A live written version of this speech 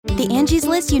The Angie's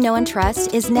List you know and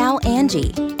trust is now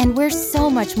Angie, and we're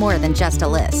so much more than just a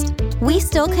list. We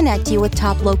still connect you with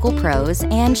top local pros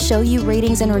and show you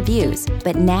ratings and reviews,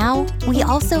 but now we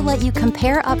also let you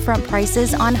compare upfront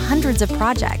prices on hundreds of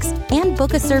projects and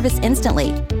book a service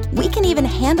instantly. We can even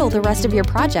handle the rest of your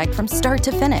project from start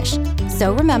to finish.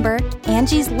 So remember,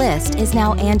 Angie's List is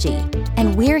now Angie,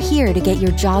 and we're here to get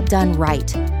your job done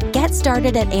right. Get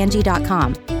started at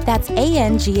Angie.com. That's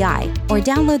ANGI, or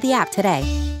download the app today.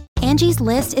 Angie's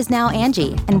List is now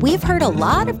Angie, and we've heard a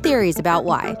lot of theories about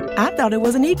why. I thought it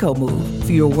was an eco move.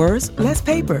 Fewer words, less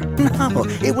paper. No,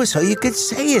 it was so you could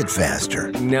say it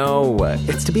faster. No,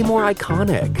 it's to be more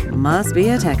iconic. Must be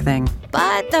a tech thing.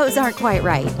 But those aren't quite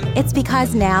right. It's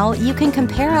because now you can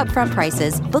compare upfront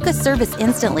prices, book a service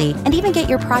instantly, and even get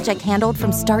your project handled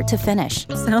from start to finish.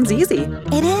 Sounds easy.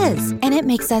 It is, and it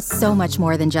makes us so much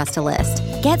more than just a list.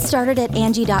 Get started at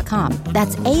Angie.com.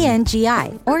 That's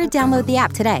ANGI, or download the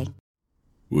app today.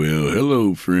 Well,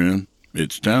 hello, friend.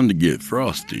 It's time to get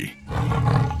frosty.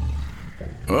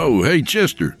 Oh, hey,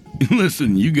 Chester.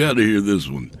 Listen, you gotta hear this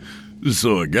one.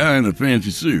 So a guy in a fancy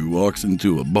suit walks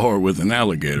into a bar with an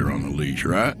alligator on a leash,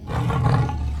 right?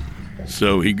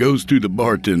 So he goes to the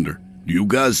bartender. You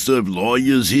guys serve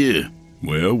lawyers here?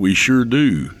 Well, we sure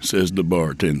do, says the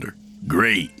bartender.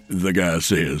 Great, the guy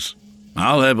says.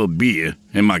 I'll have a beer,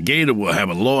 and my gator will have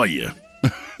a lawyer.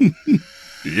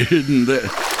 Isn't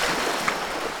that...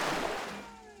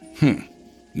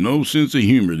 No sense of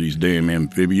humor, these damn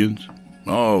amphibians.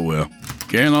 Oh, well,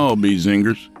 can't all be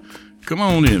zingers. Come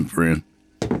on in, friend.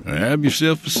 Have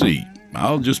yourself a seat.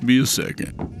 I'll just be a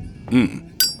second.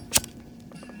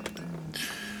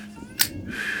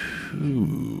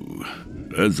 Ooh,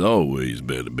 that's always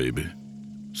better, baby.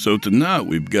 So tonight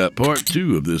we've got part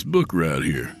 2 of this book right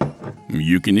here.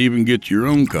 You can even get your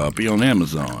own copy on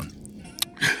Amazon.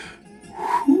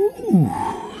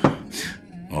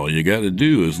 All you gotta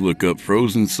do is look up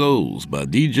Frozen Souls by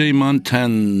DJ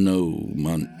Montano.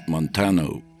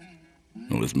 Montano.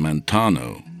 No, it's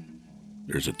Montano.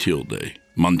 There's a tilde.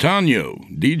 Montano.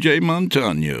 DJ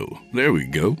Montano. There we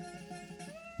go.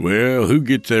 Well, who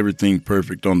gets everything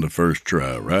perfect on the first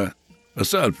try, right?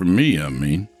 Aside from me, I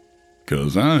mean.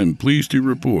 'Cause I'm pleased to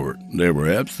report there were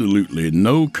absolutely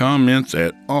no comments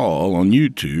at all on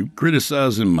YouTube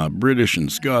criticizing my British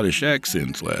and Scottish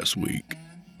accents last week.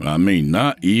 I mean,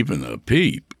 not even a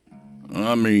peep.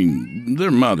 I mean, there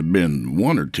might have been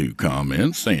 1 or 2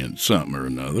 comments saying something or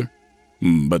another.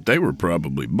 But they were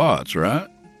probably bots, right?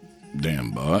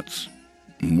 Damn bots.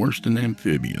 Worse than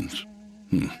amphibians.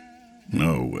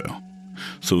 Oh, well.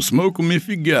 So smoke 'em if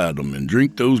you got 'em and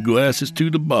drink those glasses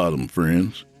to the bottom,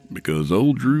 friends, because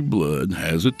old Drew Blood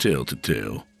has a tale to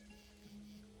tell.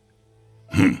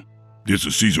 This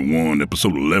is Season 1,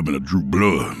 Episode 11 of Drew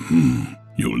Blood.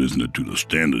 You're listening to the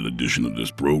standard edition of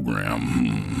this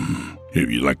program.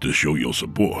 If you'd like to show your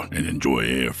support and enjoy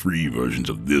air-free versions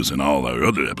of this and all our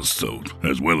other episodes,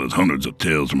 as well as hundreds of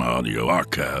tales from our audio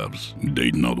archives,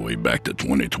 dating all the way back to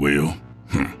 2012,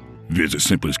 visit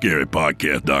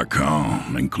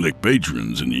simplyscarypodcast.com and click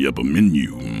Patrons in the upper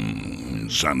menu.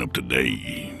 Sign up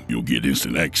today. You'll get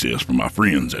instant access from our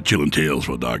friends at Chillin' Tales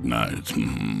for Dark Nights.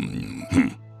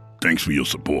 Thanks for your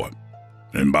support.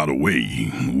 And by the way,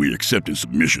 we're accepting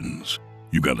submissions.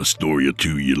 You got a story or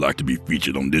 2 you'd like to be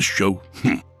featured on this show?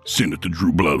 Send it to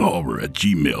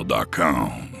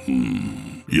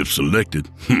drewbloodhorror@gmail.com. If selected,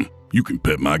 you can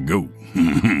pet my goat.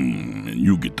 And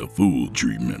you get the full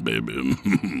treatment, baby.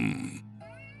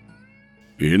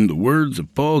 In the words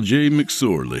of Paul J.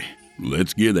 McSorley,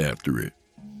 let's get after it.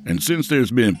 And since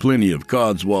there's been plenty of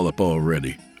codswallop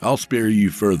already, I'll spare you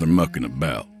further mucking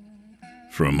about.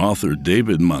 From author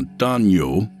David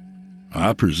Montano,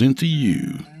 I present to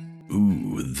you,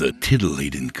 the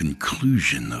titillating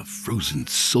conclusion of Frozen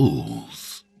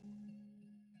Souls.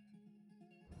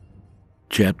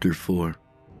 Chapter 4,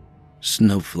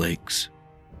 Snowflakes.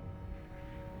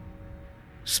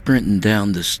 Sprinting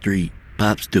down the street,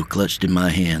 pipe still clutched in my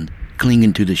hand,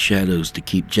 clinging to the shadows to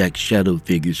keep Jack's shadow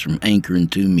figures from anchoring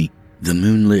to me. The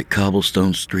moonlit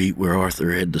cobblestone street where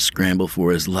Arthur had to scramble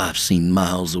for his life seemed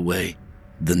miles away.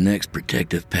 The next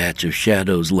protective patch of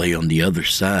shadows lay on the other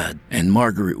side, and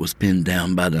Margaret was pinned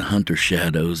down by the hunter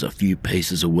shadows a few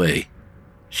paces away.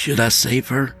 Should I save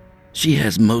her? She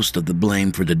has most of the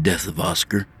blame for the death of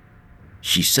Oscar.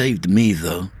 She saved me,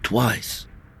 though, twice.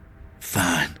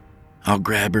 Fine. I'll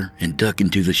grab her and duck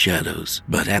into the shadows,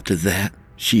 but after that,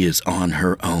 she is on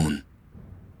her own.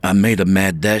 I made a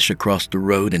mad dash across the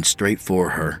road and straight for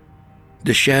her.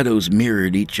 The shadows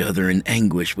mirrored each other in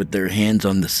anguish with their hands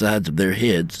on the sides of their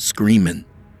heads, screaming.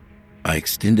 I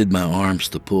extended my arms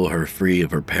to pull her free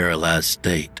of her paralyzed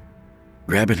state,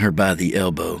 Grabbing her by the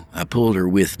elbow, I pulled her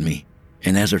with me,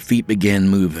 and as her feet began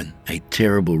moving, a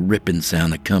terrible ripping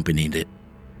sound accompanied it.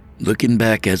 Looking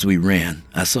back as we ran,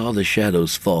 I saw the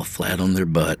shadows fall flat on their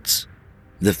butts.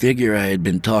 The figure I had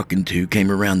been talking to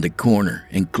came around the corner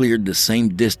and cleared the same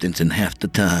distance in half the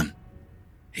time.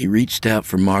 He reached out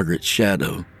for Margaret's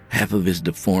shadow, half of his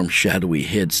deformed shadowy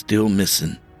head still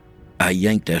missing. I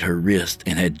yanked at her wrist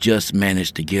and had just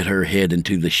managed to get her head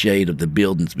into the shade of the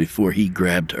buildings before he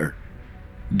grabbed her.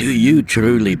 "Do you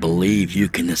truly believe you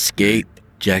can escape?"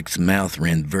 Jack's mouth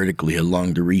ran vertically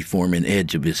along the reforming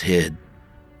edge of his head.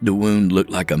 The wound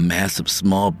looked like a mass of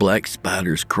small black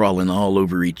spiders crawling all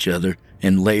over each other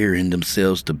and layering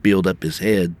themselves to build up his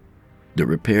head. The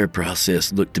repair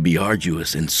process looked to be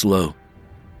arduous and slow.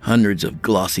 Hundreds of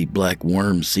glossy black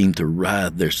worms seemed to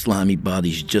writhe their slimy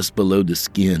bodies just below the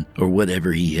skin or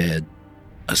whatever he had.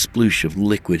 A sploosh of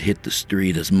liquid hit the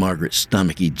street as Margaret's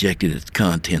stomach ejected its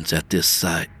contents at this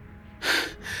sight.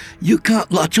 "You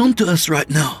can't latch onto us right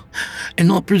now,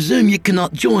 and I presume you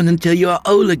cannot join until you are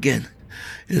whole again.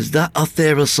 Is that a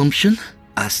fair assumption?"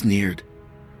 I sneered.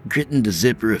 Gritting the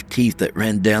zipper of teeth that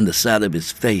ran down the side of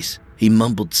his face, he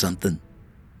mumbled something.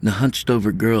 The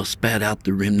hunched-over girl spat out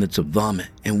the remnants of vomit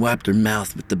and wiped her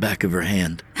mouth with the back of her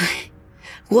hand.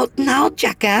 "What now,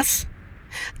 jackass?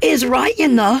 He's right, you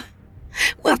know.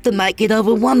 We'll have to make it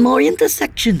over one more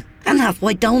intersection, and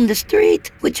halfway down the street,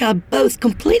 which are both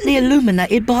completely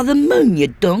illuminated by the moon, you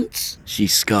dunce," she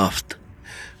scoffed.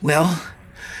 "Well,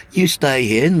 you stay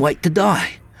here and wait to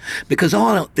die, because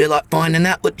I don't feel like finding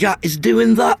out what Jack is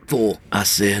doing that for," I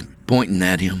said, pointing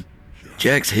at him.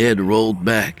 Jack's head rolled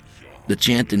back. The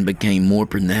chanting became more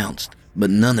pronounced, but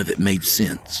none of it made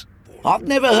sense. "I've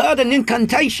never heard an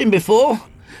incantation before,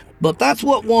 but that's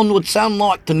what one would sound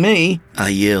like to me," I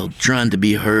yelled, trying to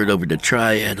be heard over the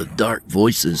triad of dark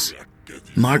voices.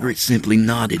 Margaret simply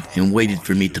nodded and waited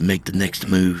for me to make the next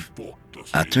move.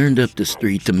 I turned up the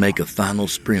street to make a final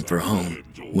sprint for home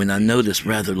when I noticed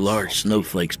rather large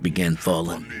snowflakes began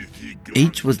falling.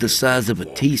 Each was the size of a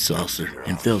tea saucer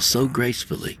and fell so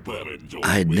gracefully.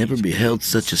 I had never beheld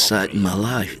such a sight in my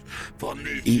life.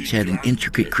 Each had an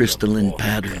intricate crystalline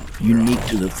pattern unique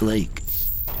to the flake.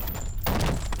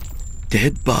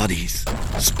 Dead bodies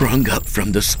sprung up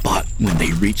from the spot when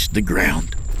they reached the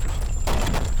ground.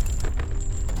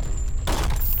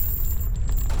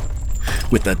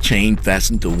 With a chain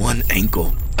fastened to one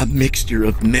ankle, a mixture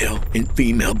of male and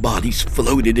female bodies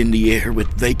floated in the air with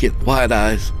vacant white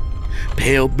eyes,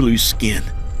 pale blue skin,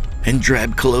 and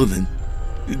drab clothing.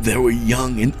 There were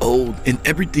young and old and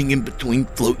everything in between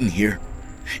floating here,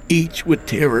 each with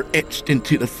terror etched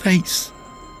into the face.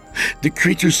 The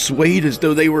creatures swayed as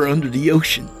though they were under the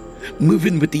ocean,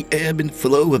 moving with the ebb and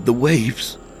flow of the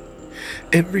waves.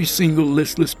 Every single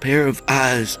listless pair of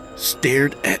eyes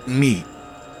stared at me,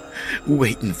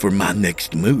 waiting for my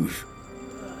next move.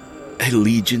 A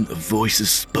legion of voices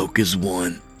spoke as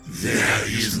one. "There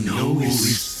is no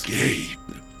escape."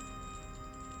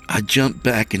 I jumped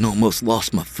back and almost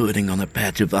lost my footing on a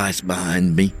patch of ice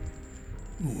behind me.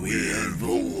 "We have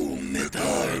all met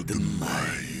our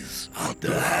demise at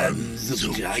the hands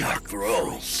of Jack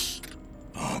Frost.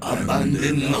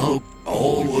 Abandon hope,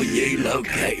 all will ye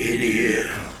located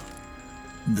here."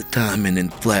 The timing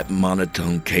and flat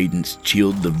monotone cadence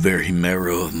chilled the very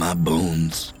marrow of my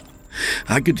bones.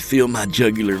 I could feel my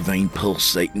jugular vein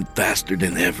pulsating faster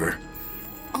than ever.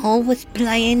 "I was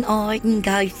playing hide and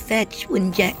go fetch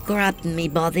when Jack grabbed me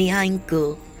by the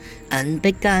ankle and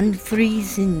began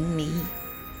freezing me."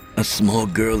 A small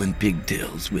girl in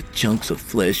pigtails with chunks of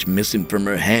flesh missing from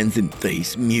her hands and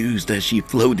face mused as she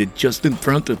floated just in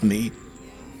front of me.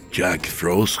 "Jack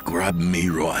Frost grabbed me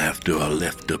right after I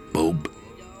left the pub.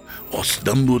 I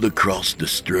stumbled across the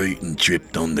street and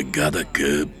tripped on the gutter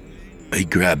curb. He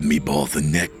grabbed me by the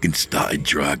neck and started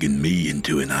dragging me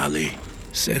into an alley,"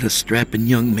 said a strapping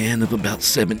young man of about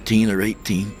 17 or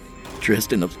 18,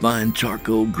 dressed in a fine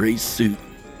charcoal gray suit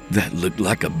that looked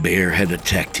like a bear had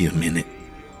attacked him in it.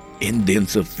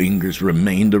 Indents of fingers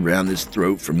remained around his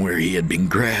throat from where he had been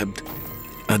grabbed.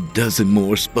 A dozen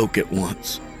more spoke at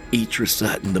once, each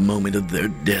reciting the moment of their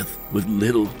death with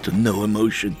little to no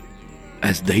emotion.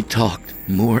 As they talked,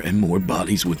 more and more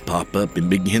bodies would pop up and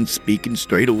begin speaking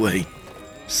straight away.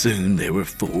 Soon there were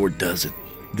 4 dozen,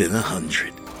 then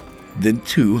 100, then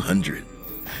 200,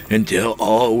 until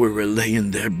all were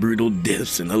relaying their brutal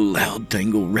deaths in a loud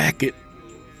tangle racket.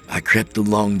 I crept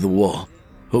along the wall,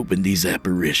 hoping these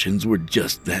apparitions were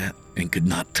just that and could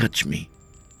not touch me.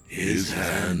 His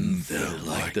hand felt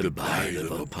like the bite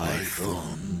of a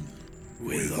python,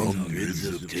 with hundreds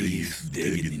of teeth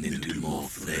digging into more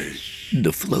flesh,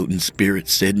 the floating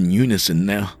spirits said in unison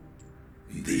now.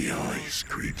 The ice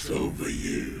creeps over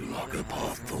you like a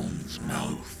python's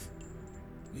mouth.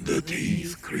 The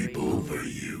teeth creep over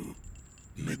you,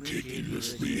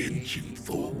 meticulously inching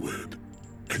forward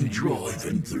and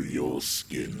driving through your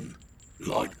skin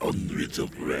like hundreds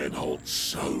of red-hot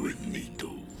sewing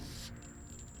needles.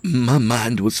 My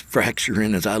mind was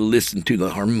fracturing as I listened to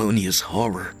the harmonious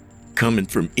horror coming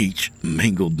from each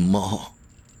mangled maw.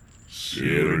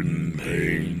 Certain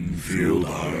pain filled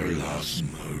our last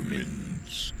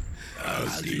moments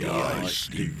as the ice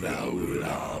devoured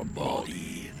our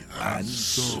body and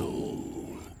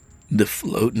soul. The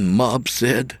floating mob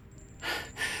said,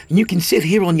 "You can sit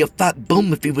here on your fat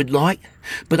bum if you would like,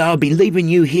 but I'll be leaving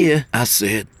you here," I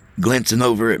said, glancing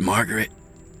over at Margaret.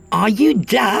 "Are you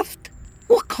daft?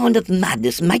 What kind of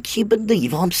madness makes you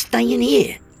believe I'm staying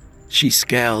here?" She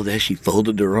scowled as she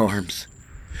folded her arms.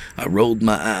 I rolled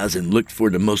my eyes and looked for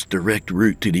the most direct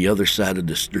route to the other side of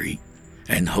the street,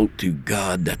 and hoped to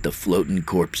God that the floating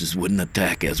corpses wouldn't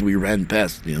attack as we ran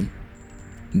past them.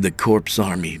 The corpse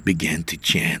army began to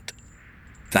chant.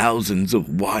 Thousands of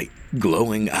white,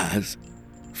 glowing eyes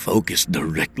focused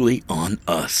directly on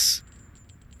us.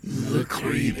 The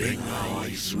creeping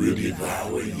ice will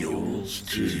devour yours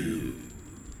too.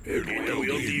 It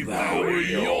will devour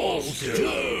yours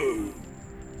too.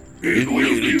 It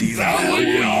will devour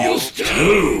yours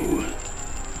too.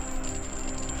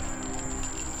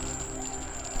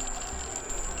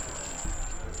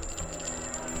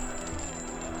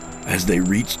 As they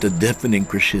reached a deafening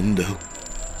crescendo,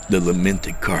 the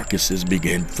lamented carcasses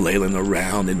began flailing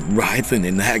around and writhing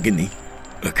in agony.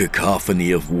 A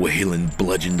cacophony of wailing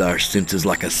bludgeoned our senses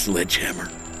like a sledgehammer.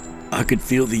 I could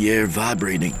feel the air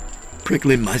vibrating,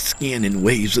 prickling my skin in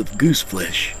waves of goose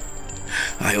flesh.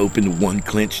 I opened one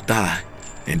clenched eye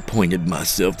and pointed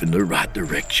myself in the right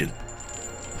direction.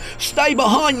 "Stay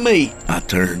behind me!" I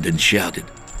turned and shouted,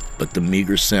 but the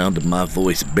meager sound of my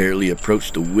voice barely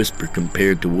approached a whisper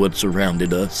compared to what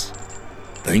surrounded us.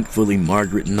 Thankfully,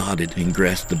 Margaret nodded and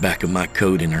grasped the back of my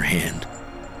coat in her hand.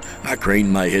 I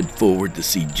craned my head forward to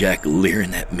see Jack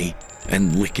leering at me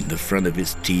and licking the front of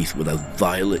his teeth with a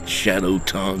violet shadow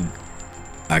tongue.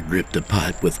 I gripped the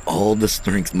pipe with all the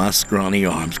strength my scrawny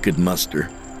arms could muster.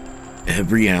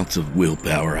 Every ounce of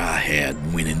willpower I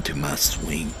had went into my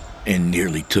swing and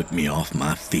nearly took me off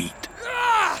my feet.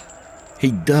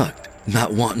 He ducked,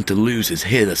 not wanting to lose his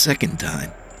head a second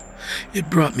time. It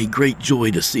brought me great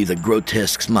joy to see the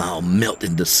grotesque smile melt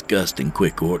in disgust in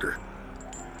quick order.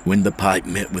 When the pipe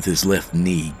met with his left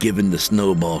knee, giving the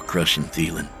snowball-crushing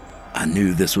feeling, I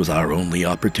knew this was our only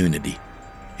opportunity.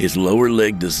 His lower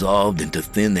leg dissolved into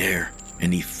thin air,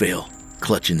 and he fell,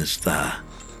 clutching his thigh.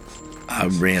 I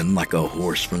ran like a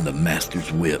horse from the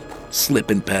master's whip,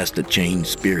 slipping past the chained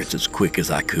spirits as quick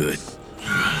as I could.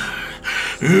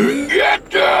 "Get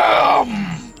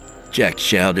them!" Jack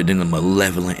shouted in a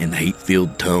malevolent and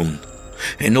hate-filled tone.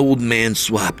 An old man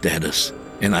swiped at us,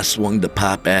 and I swung the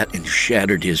pipe at and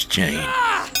shattered his chain.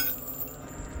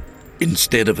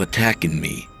 Instead of attacking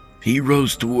me, he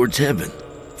rose towards heaven,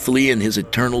 fleeing his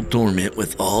eternal torment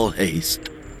with all haste.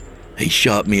 He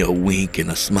shot me a wink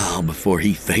and a smile before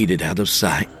he faded out of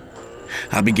sight.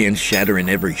 I began shattering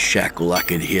every shackle I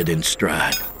could hit in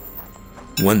stride.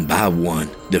 One by one,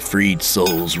 the freed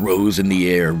souls rose in the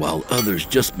air while others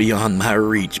just beyond my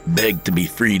reach begged to be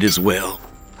freed as well.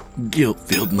 Guilt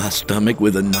filled my stomach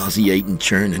with a nauseating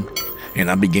churning, and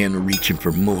I began reaching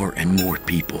for more and more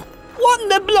people. "What in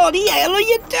the bloody hell are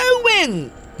you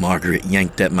doing?" Margaret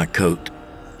yanked at my coat.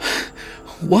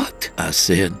 "What?" I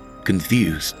said,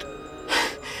 confused.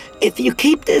 "If you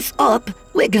keep this up,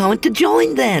 we're going to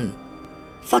join them.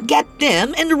 Forget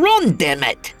them and run, damn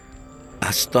it." I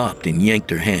stopped and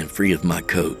yanked her hand free of my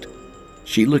coat.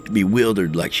 She looked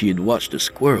bewildered, like she had watched a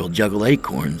squirrel juggle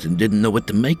acorns and didn't know what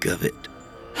to make of it.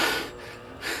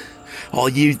 "Are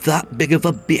you that big of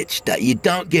a bitch that you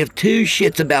don't give two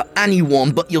shits about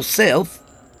anyone but yourself?"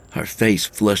 Her face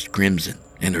flushed crimson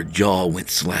and her jaw went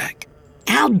slack.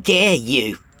 "How dare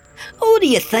you? Who do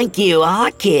you think you are,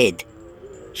 kid?"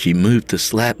 She moved to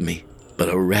slap me,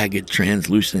 but a ragged,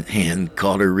 translucent hand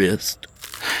caught her wrist.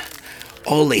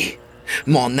 "Ollie.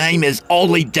 My name is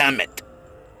Ollie, damn it.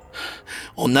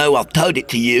 I know I've told it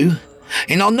to you,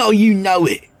 and I know you know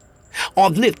it.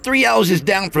 I've lived 3 houses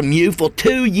down from you for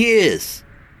 2 years."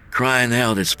 Crying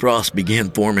out as frost began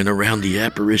forming around the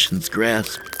apparition's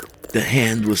grasp. The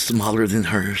hand was smaller than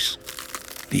hers.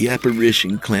 The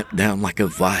apparition clamped down like a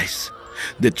vice.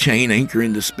 The chain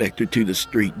anchoring the specter to the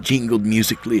street jingled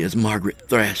musically as Margaret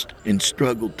thrashed and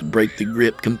struggled to break the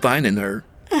grip confining her.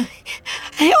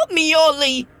 "Help me,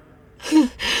 Ollie.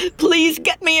 Please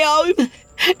get me home,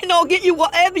 and I'll get you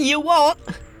whatever you want.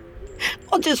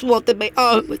 I just want to be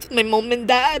home with my mum and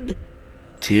dad.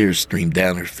 Tears streamed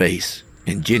down her face,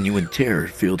 and genuine terror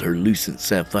filled her lucent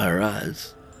sapphire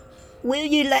eyes. Will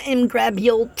you let him grab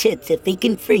your tits if he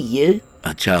can free you?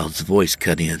 A child's voice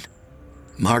cut in.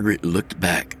 Margaret looked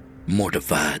back,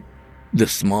 mortified. The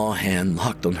small hand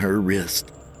locked on her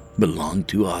wrist belonged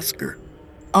to Oscar.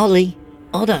 Ollie,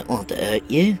 I don't want to hurt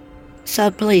you,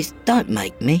 so please don't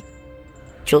make me.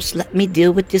 Just let me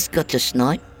deal with this gutter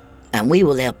snipe, and we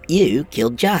will help you kill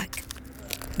Jack.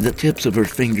 The tips of her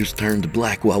fingers turned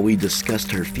black while we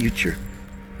discussed her future,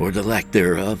 or the lack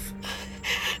thereof.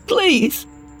 Please,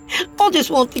 I just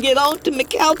want to get onto my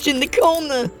couch in the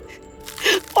corner.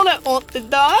 I don't want to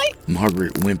die.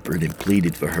 Margaret whimpered and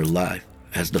pleaded for her life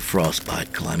as the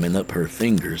frostbite climbing up her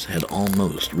fingers had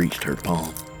almost reached her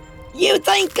palm. You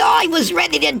think I was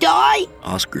ready to die?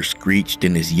 Oscar screeched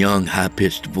in his young,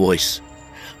 high-pitched voice.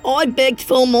 I begged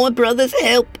for my brother's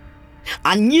help,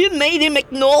 and you made him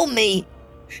ignore me.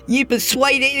 You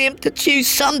persuaded him to choose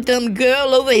some dumb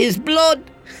girl over his blood.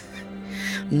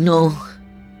 No,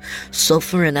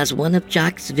 suffering as one of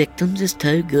Jack's victims is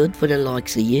too good for the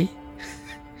likes of you.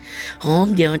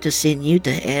 I'm going to send you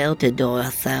to hell to die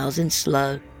 1,000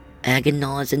 slow,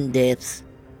 agonizing deaths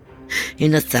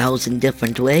in 1,000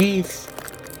 different ways.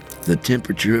 The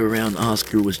temperature around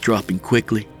Oscar was dropping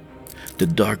quickly. The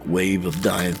dark wave of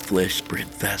dying flesh spread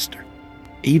faster.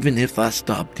 Even if I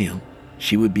stopped him,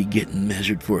 she would be getting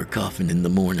measured for a coffin in the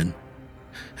morning.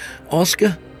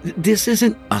 Oscar, this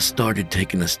isn't... I started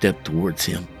taking a step towards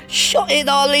him. Shut it,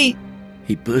 Ollie!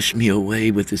 He pushed me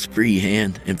away with his free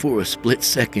hand, and for a split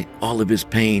second, all of his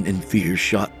pain and fear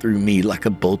shot through me like a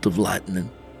bolt of lightning.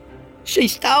 She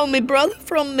stole my brother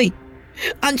from me,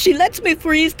 and she lets me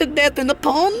freeze to death in a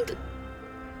pond.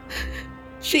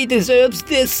 She deserves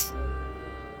this.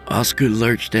 Oscar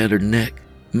lurched at her neck,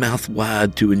 mouth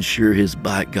wide to ensure his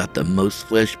bite got the most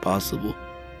flesh possible.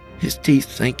 His teeth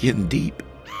sank in deep,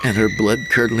 and her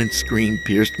blood-curdling scream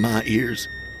pierced my ears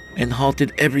and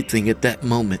halted everything at that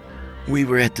moment. We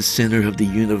were at the center of the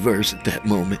universe at that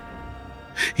moment.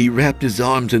 He wrapped his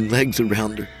arms and legs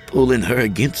around her, pulling her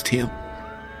against him.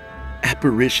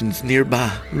 Apparitions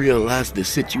nearby realized the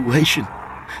situation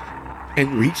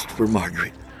and reached for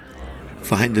Margaret,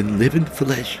 finding living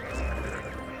flesh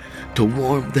to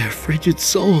warm their frigid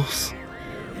souls.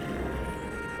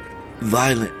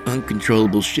 Violent,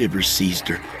 uncontrollable shivers seized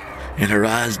her, and her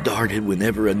eyes darted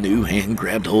whenever a new hand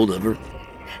grabbed hold of her.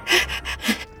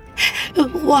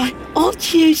 Why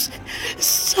aren't you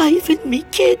saving me,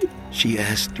 kid? She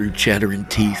asked through chattering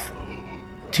teeth.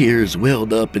 Tears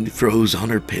welled up and froze on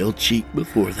her pale cheek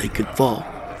before they could fall.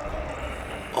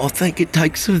 I think it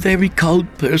takes a very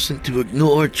cold person to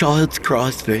ignore a child's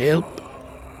cries for help.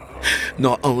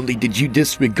 Not only did you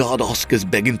disregard Oscar's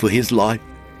begging for his life,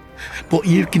 but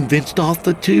you convinced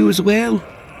Arthur too as well.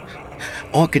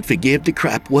 I could forgive the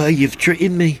crap way you've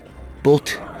treated me,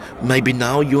 but maybe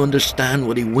now you understand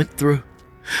what he went through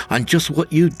and just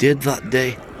what you did that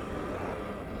day.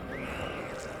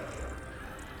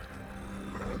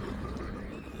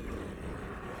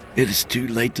 It is too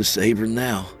late to save her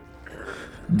now.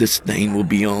 The stain will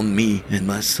be on me and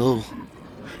my soul,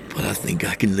 but I think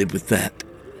I can live with that.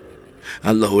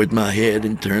 I lowered my head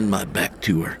and turned my back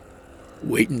to her,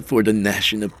 waiting for the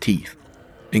gnashing of teeth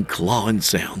and clawing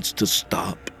sounds to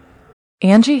stop.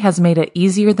 Angie has made it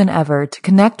easier than ever to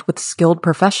connect with skilled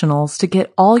professionals to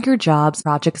get all your jobs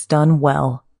projects done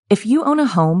well. If you own a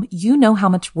home, you know how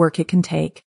much work it can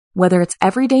take, whether it's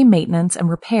everyday maintenance and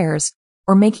repairs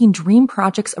or making dream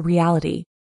projects a reality.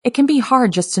 It can be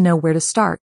hard just to know where to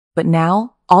start, but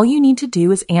now all you need to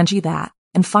do is Angie that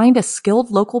and find a skilled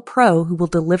local pro who will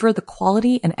deliver the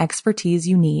quality and expertise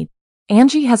you need.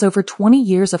 Angie has over 20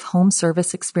 years of home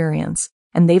service experience,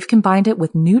 and they've combined it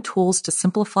with new tools to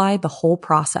simplify the whole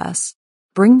process.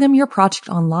 Bring them your project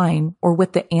online or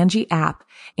with the Angie app,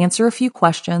 answer a few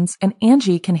questions, and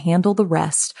Angie can handle the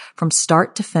rest from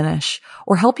start to finish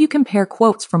or help you compare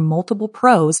quotes from multiple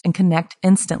pros and connect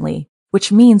instantly,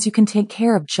 which means you can take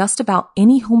care of just about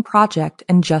any home project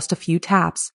in just a few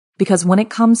taps. Because when it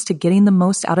comes to getting the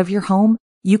most out of your home,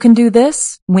 you can do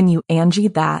this when you Angie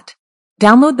that.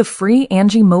 Download the free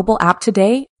Angie mobile app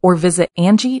today or visit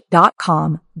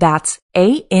Angie.com. That's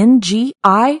ANGI.com.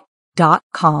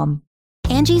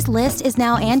 Angie's List is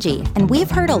now Angie, and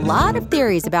we've heard a lot of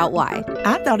theories about why.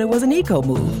 I thought it was an eco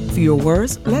move. Fewer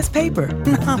words, less paper.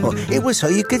 No, it was so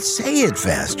you could say it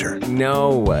faster.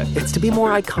 No, it's to be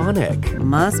more iconic.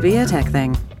 Must be a tech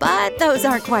thing. But those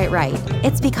aren't quite right.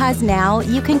 It's because now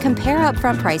you can compare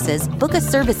upfront prices, book a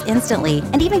service instantly,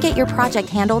 and even get your project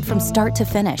handled from start to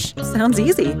finish. Sounds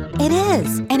easy. It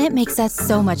is, and it makes us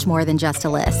so much more than just a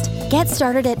list. Get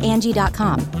started at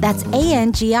Angie.com. That's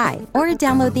ANGI, or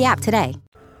download the app today.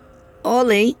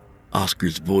 Ollie?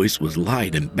 Oscar's voice was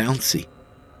light and bouncy.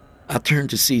 I turned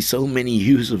to see so many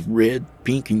hues of red,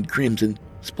 pink, and crimson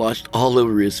splotched all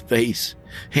over his face,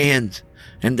 hands,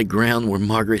 and the ground where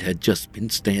Margaret had just been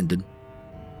standing.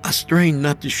 I strained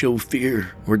not to show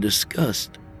fear or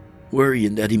disgust,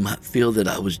 worrying that he might feel that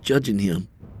I was judging him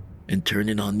and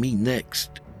turning on me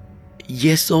next.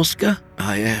 "Yes, Oscar?"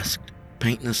 I asked,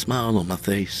 painting a smile on my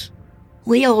face.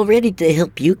 We are ready to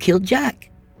help you kill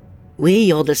Jack.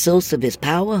 We are the source of his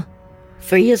power.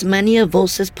 Free as many of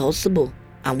us as possible,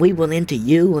 and we will enter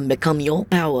you and become your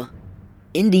power.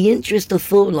 In the interest of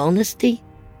full honesty,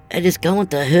 it is going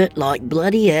to hurt like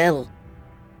bloody hell.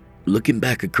 Looking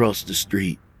back across the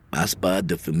street, I spied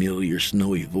the familiar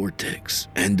snowy vortex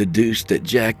and deduced that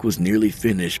Jack was nearly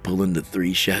finished pulling the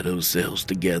 3 shadow cells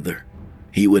together.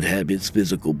 He would have his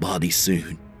physical body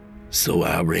soon, so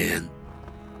I ran.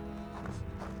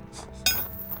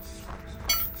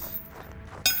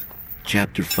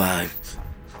 Chapter 5.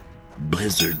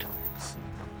 Blizzard.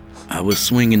 I was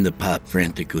swinging the pipe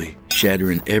frantically,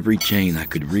 shattering every chain I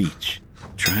could reach,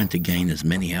 trying to gain as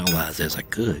many allies as I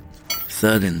could.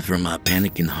 Thudding from my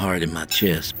panicking heart in my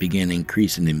chest began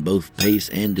increasing in both pace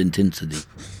and intensity,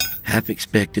 half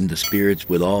expecting the spirits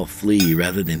would all flee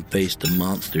rather than face the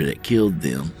monster that killed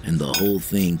them, and the whole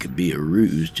thing could be a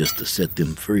ruse just to set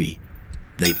them free.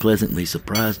 They pleasantly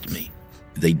surprised me.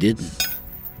 They didn't.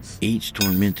 Each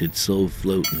tormented soul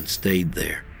floating stayed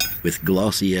there, with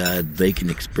glossy-eyed, vacant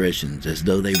expressions as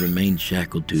though they remained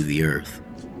shackled to the earth.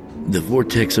 The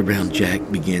vortex around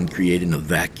Jack began creating a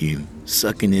vacuum,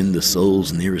 sucking in the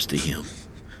souls nearest to him.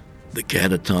 The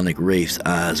catatonic wraith's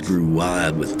eyes grew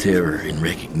wide with terror and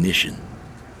recognition.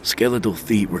 Skeletal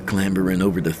feet were clambering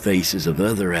over the faces of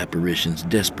other apparitions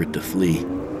desperate to flee.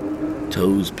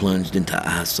 Toes plunged into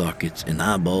eye sockets and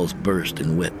eyeballs burst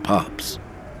in wet pops.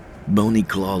 Bony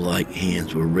claw-like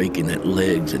hands were raking at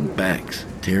legs and backs,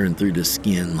 tearing through the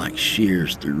skin like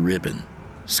shears through ribbon.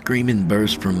 Screaming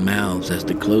burst from mouths as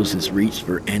the closest reached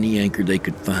for any anchor they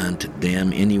could find to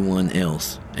damn anyone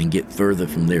else and get further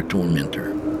from their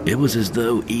tormentor. It was as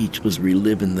though each was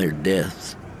reliving their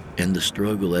deaths, and the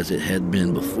struggle as it had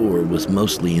been before was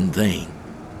mostly in vain.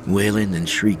 Wailing and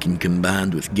shrieking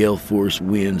combined with gale-force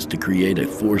winds to create a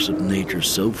force of nature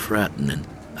so frightening,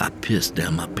 I pissed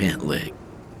down my pant leg.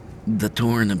 The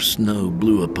torrent of snow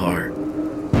blew apart,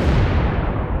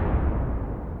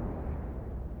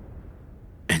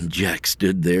 and Jack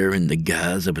stood there in the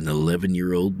guise of an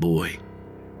 11-year-old boy.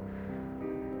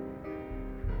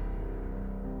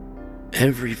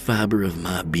 Every fiber of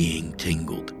my being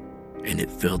tingled, and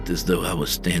it felt as though I was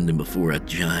standing before a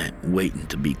giant waiting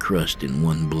to be crushed in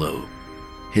one blow.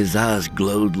 His eyes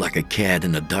glowed like a cat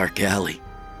in a dark alley.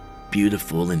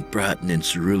 Beautiful and brightening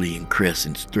cerulean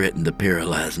crescents threatened to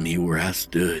paralyze me where I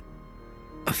stood.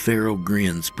 A feral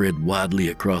grin spread widely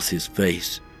across his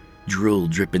face, drool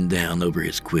dripping down over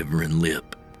his quivering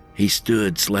lip. He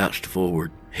stood slouched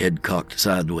forward, head cocked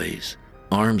sideways,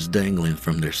 arms dangling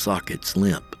from their sockets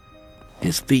limp.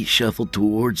 His feet shuffled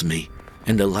towards me,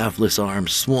 and the lifeless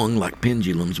arms swung like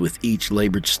pendulums with each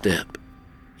labored step.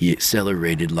 He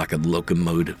accelerated like a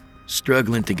locomotive,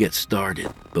 struggling to get started,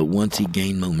 but once he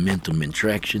gained momentum and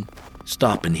traction,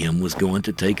 stopping him was going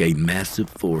to take a massive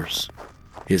force.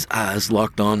 His eyes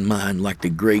locked on mine like the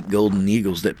great golden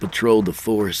eagles that patrol the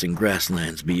forests and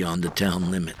grasslands beyond the town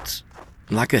limits.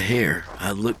 Like a hare,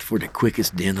 I looked for the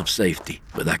quickest den of safety,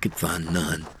 but I could find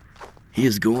none. He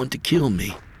is going to kill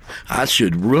me. I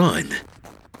should run.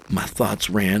 My thoughts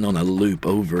ran on a loop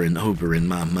over and over in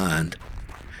my mind.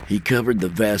 He covered the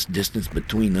vast distance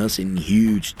between us in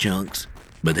huge chunks,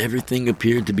 but everything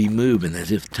appeared to be moving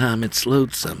as if time had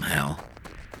slowed somehow.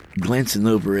 Glancing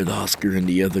over at Oscar and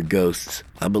the other ghosts,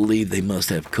 I believe they must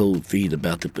have cold feet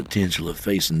about the potential of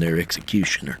facing their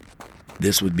executioner.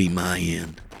 This would be my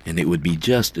end, and it would be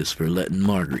justice for letting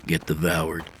Margaret get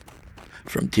devoured.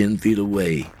 From 10 feet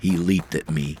away, he leaped at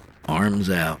me, arms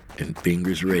out and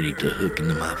fingers ready to hook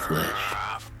into my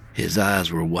flesh. His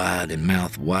eyes were wide and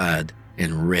mouth wide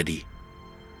and ready.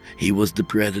 He was the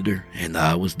predator and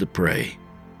I was the prey.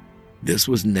 This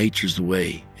was nature's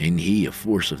way, and he, a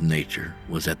force of nature,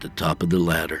 was at the top of the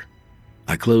ladder.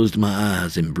 I closed my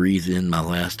eyes and breathed in my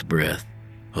last breath,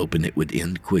 hoping it would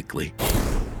end quickly.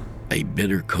 A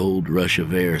bitter cold rush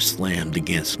of air slammed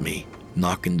against me,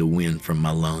 knocking the wind from my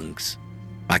lungs.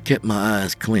 I kept my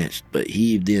eyes clenched, but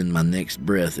heaved in my next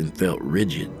breath and felt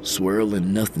rigid,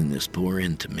 swirling nothingness pour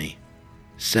into me.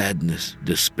 Sadness,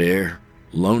 despair,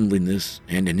 loneliness,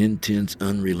 and an intense,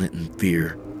 unrelenting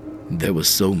fear. There was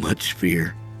so much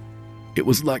fear. It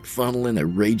was like funneling a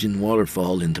raging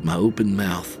waterfall into my open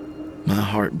mouth. My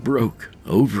heart broke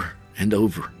over and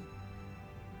over.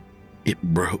 It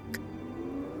broke.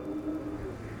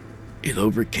 It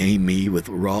overcame me with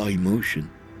raw emotion,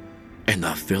 and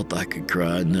I felt I could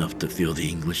cry enough to feel the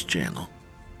English Channel.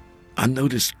 I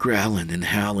noticed growling and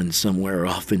howling somewhere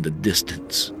off in the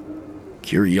distance.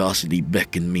 Curiosity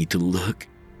beckoned me to look,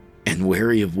 and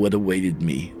wary of what awaited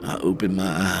me, I opened my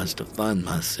eyes to find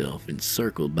myself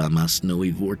encircled by my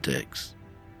snowy vortex.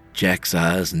 Jack's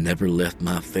eyes never left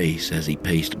my face as he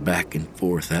paced back and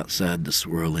forth outside the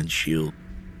swirling shield,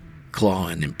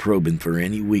 clawing and probing for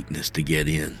any weakness to get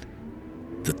in.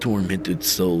 The tormented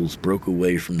souls broke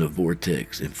away from the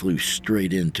vortex and flew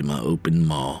straight into my open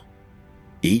maw.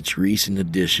 Each recent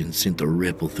addition sent a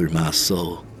ripple through my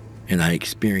soul, and I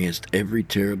experienced every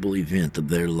terrible event of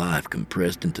their life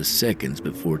compressed into seconds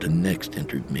before the next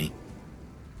entered me.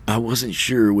 I wasn't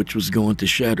sure which was going to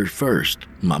shatter first,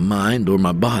 my mind or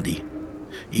my body.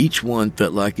 Each one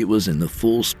felt like it was in the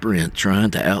full sprint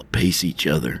trying to outpace each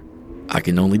other. I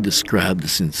can only describe the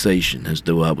sensation as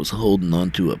though I was holding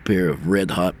onto a pair of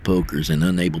red-hot pokers and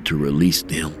unable to release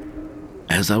them.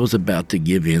 As I was about to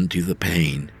give in to the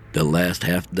pain, the last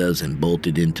half dozen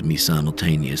bolted into me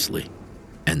simultaneously,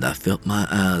 and I felt my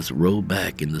eyes roll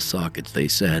back in the sockets they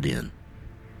sat in.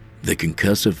 The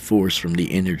concussive force from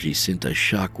the energy sent a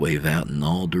shockwave out in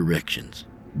all directions,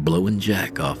 blowing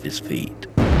Jack off his feet.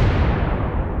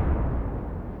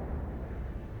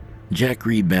 Jack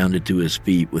rebounded to his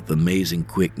feet with amazing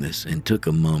quickness and took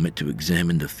a moment to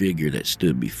examine the figure that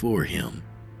stood before him.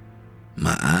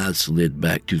 My eyes slid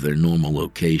back to their normal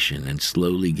location and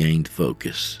slowly gained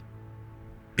focus.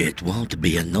 It won't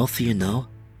be enough, you know.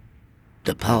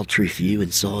 The paltry few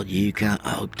inside you can't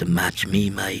hope to match me,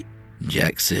 mate,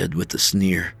 Jack said with a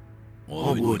sneer.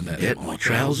 I wouldn't get my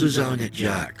trousers on it,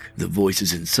 Jack. The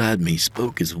voices inside me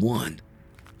spoke as one.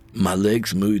 My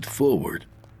legs moved forward,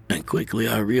 and quickly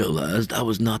I realized I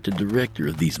was not the director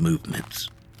of these movements.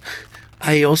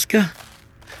 Hey, Oscar,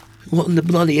 what in the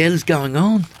bloody hell's going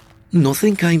on?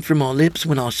 Nothing came from my lips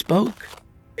when I spoke.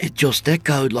 It just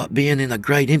echoed like being in a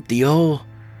great empty hole.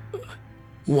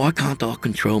 Why can't I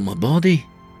control my body?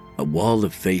 A wall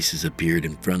of faces appeared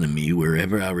in front of me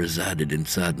wherever I resided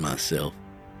inside myself.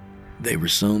 They were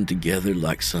sewn together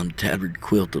like some tattered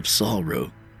quilt of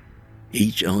sorrow,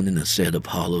 each owning a set of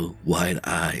hollow, wide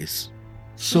eyes.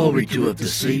 Sorry to have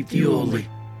deceived you, Ollie,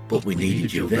 but we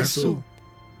needed your vessel.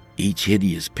 Each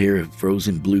hideous pair of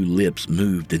frozen blue lips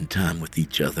moved in time with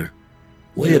each other.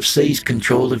 We have seized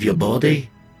control of your body.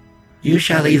 You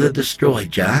shall either destroy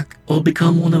Jack or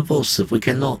become one of us if we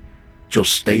cannot.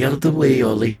 Just stay out of the way,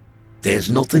 Ollie.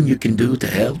 There's nothing you can do to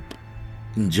help.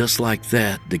 And just like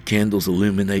that, the candles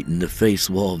illuminating the face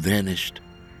wall vanished,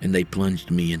 and they plunged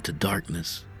me into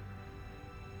darkness.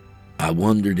 I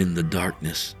wandered in the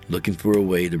darkness, looking for a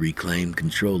way to reclaim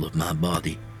control of my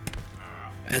body.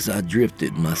 As I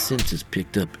drifted, my senses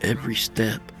picked up every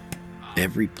step,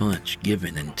 every punch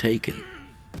given and taken.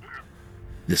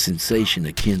 The sensation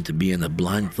akin to being a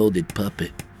blindfolded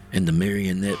puppet and the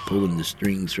marionette pulling the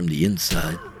strings from the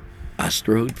inside. I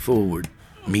strode forward,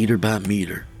 meter by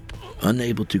meter,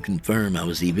 unable to confirm I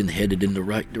was even headed in the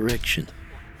right direction.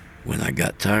 When I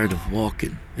got tired of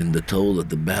walking and the toll of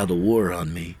the battle wore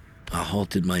on me, I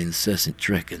halted my incessant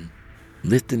trekking,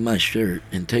 lifting my shirt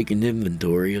and taking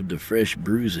inventory of the fresh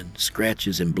bruising,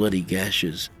 scratches, and bloody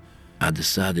gashes. I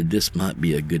decided this might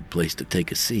be a good place to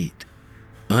take a seat.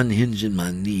 Unhinging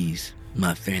my knees,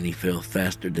 my fanny fell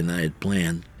faster than I had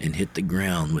planned and hit the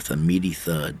ground with a meaty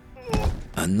thud.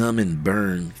 A numbing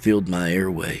burn filled my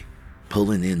airway,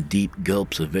 pulling in deep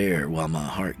gulps of air while my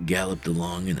heart galloped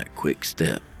along in a quick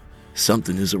step.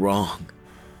 Something is wrong.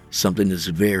 Something is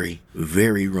very,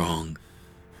 very wrong.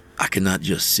 I cannot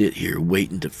just sit here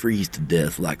waiting to freeze to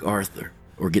death like Arthur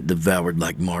or get devoured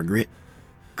like Margaret.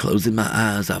 Closing my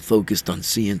eyes, I focused on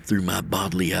seeing through my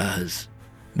bodily eyes.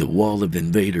 The wall of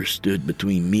invaders stood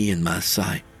between me and my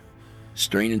sight,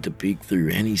 straining to peek through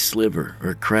any sliver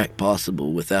or crack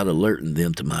possible without alerting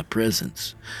them to my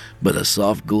presence. But a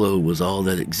soft glow was all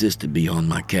that existed beyond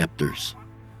my captors.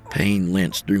 Pain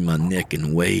lanced through my neck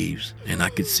in waves, and I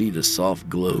could see the soft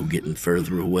glow getting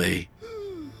further away.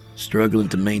 Struggling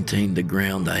to maintain the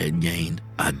ground I had gained,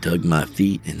 I dug my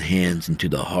feet and hands into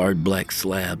the hard black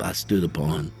slab I stood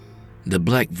upon. The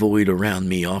black void around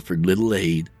me offered little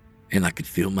aid, and I could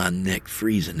feel my neck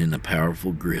freezing in a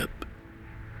powerful grip.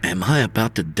 Am I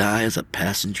about to die as a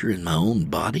passenger in my own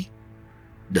body?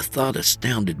 The thought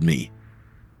astounded me.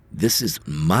 This is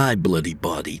my bloody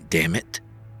body, damn it.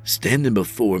 Standing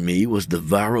before me was the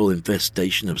viral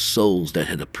infestation of souls that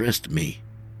had oppressed me.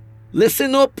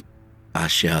 Listen up, I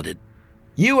shouted.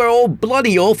 You are all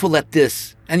bloody awful at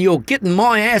this, and you're getting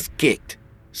my ass kicked.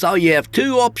 So you have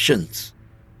two options.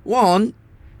 1,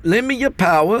 lend me your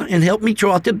power and help me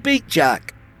try to beat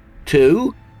Jack.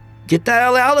 2, get the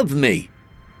hell out of me.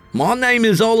 My name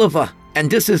is Oliver,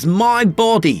 and this is my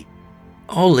body.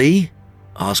 Ollie?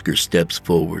 Oscar steps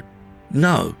forward.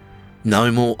 No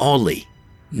more Ollie.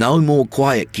 No more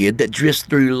quiet kid that drifts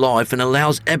through life and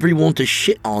allows everyone to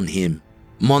shit on him.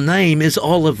 My name is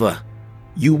Oliver.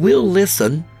 You will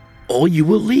listen, or you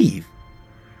will leave.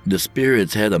 The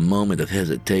spirits had a moment of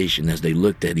hesitation as they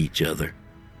looked at each other,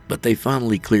 but they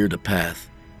finally cleared a path.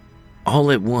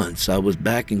 All at once, I was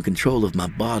back in control of my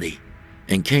body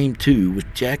and came to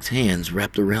with Jack's hands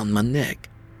wrapped around my neck,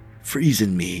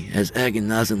 freezing me as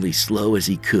agonizingly slow as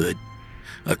he could.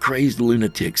 A crazed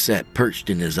lunatic sat perched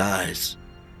in his eyes.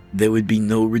 There would be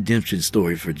no redemption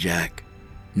story for Jack,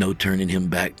 no turning him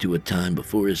back to a time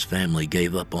before his family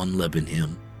gave up on loving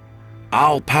him.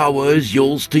 All power is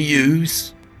yours to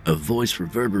use. A voice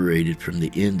reverberated from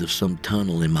the end of some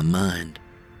tunnel in my mind.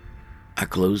 I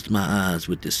closed my eyes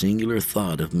with the singular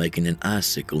thought of making an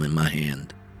icicle in my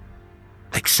hand.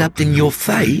 Accepting your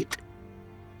fate?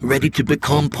 Ready to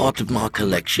become part of my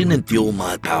collection and fuel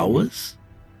my powers?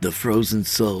 The frozen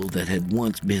soul that had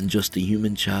once been just a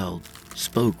human child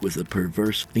spoke with a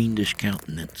perverse, fiendish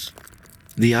countenance.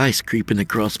 The ice creeping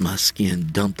across my skin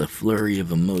dumped a flurry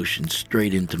of emotions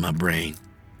straight into my brain.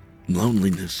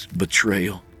 Loneliness,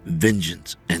 betrayal,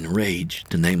 vengeance, and rage,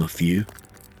 to name a few.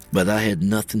 But I had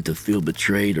nothing to feel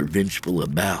betrayed or vengeful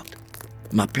about.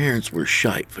 My parents were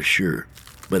shite for sure,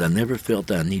 but I never felt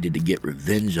I needed to get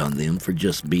revenge on them for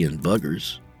just being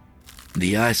buggers.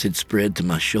 The ice had spread to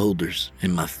my shoulders,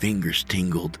 and my fingers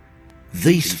tingled.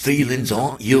 These feelings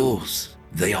aren't yours.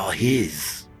 They are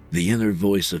his. The inner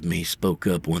voice of me spoke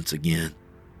up once again.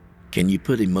 Can you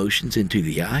put emotions into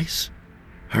the ice?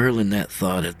 Hurling that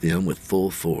thought at them with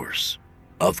full force.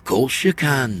 Of course you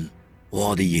can.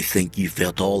 Why do you think you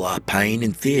felt all our pain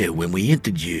and fear when we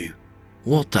entered you?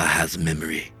 Water has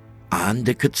memory, and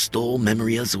it could store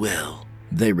memory as well.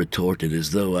 They retorted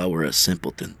as though I were a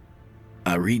simpleton.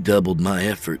 I redoubled my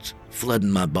efforts,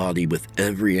 flooding my body with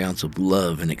every ounce of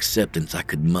love and acceptance I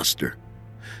could muster.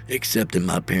 Accepting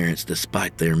my parents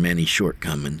despite their many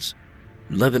shortcomings.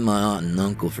 Loving my aunt and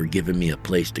uncle for giving me a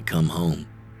place to come home,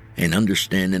 and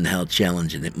understanding how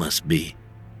challenging it must be.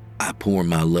 I pour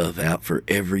my love out for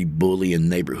every bully and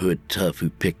neighborhood tough who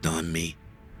picked on me,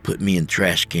 put me in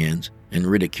trash cans, and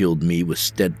ridiculed me with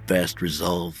steadfast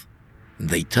resolve.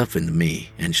 They toughened me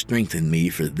and strengthened me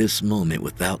for this moment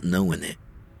without knowing it.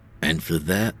 And for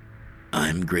that,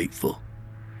 I'm grateful.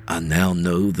 I now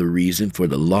know the reason for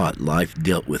the lot life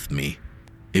dealt with me.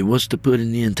 It was to put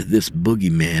an end to this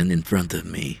boogeyman in front of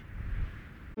me.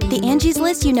 The Angie's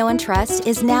List you know and trust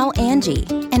is now Angie,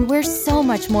 and we're so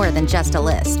much more than just a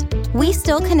list. We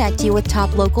still connect you with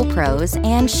top local pros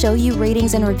and show you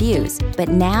ratings and reviews, but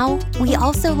now we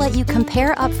also let you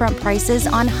compare upfront prices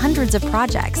on hundreds of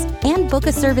projects and book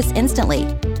a service instantly.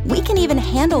 We can even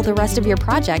handle the rest of your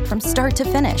project from start to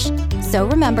finish. So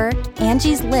remember,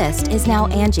 Angie's List is now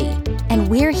Angie, and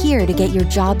we're here to get your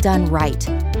job done right.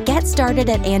 Get started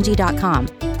at Angie.com.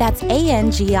 That's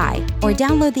ANGI, or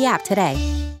download the app today.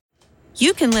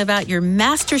 You can live out your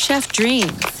MasterChef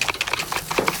dreams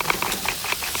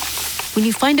when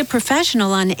you find a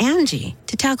professional on Angie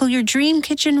to tackle your dream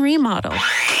kitchen remodel.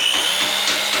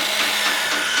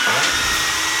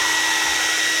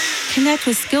 Connect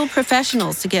with skilled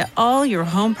professionals to get all your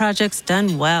home projects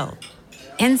done well.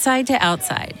 Inside to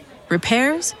outside,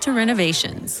 repairs to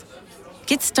renovations.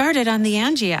 Get started on the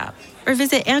Angie app or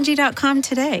visit Angie.com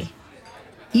today.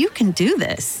 You can do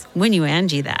this when you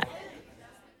Angie that.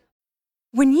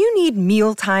 When you need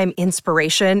mealtime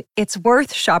inspiration, it's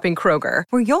worth shopping Kroger,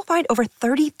 where you'll find over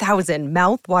 30,000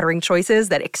 mouth-watering choices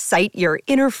that excite your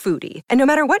inner foodie. And no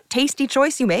matter what tasty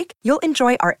choice you make, you'll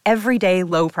enjoy our everyday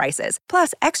low prices,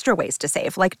 plus extra ways to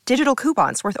save, like digital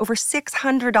coupons worth over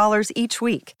 $600 each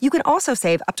week. You can also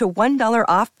save up to $1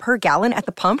 off per gallon at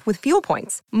the pump with fuel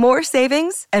points. More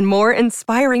savings and more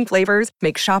inspiring flavors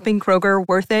make shopping Kroger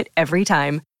worth it every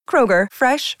time. Kroger,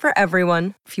 fresh for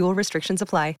everyone. Fuel restrictions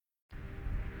apply.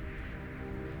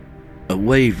 A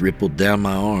wave rippled down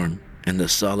my arm, and the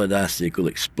solid icicle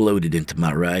exploded into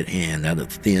my right hand out of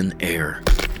thin air.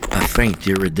 A faint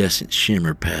iridescent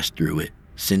shimmer passed through it,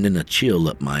 sending a chill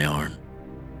up my arm.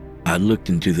 I looked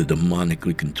into the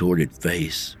demonically contorted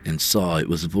face and saw it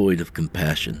was void of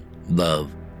compassion,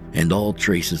 love, and all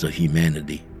traces of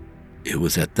humanity. It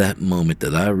was at that moment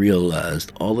that I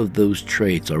realized all of those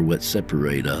traits are what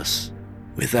separate us.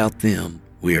 Without them,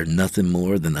 we are nothing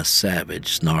more than a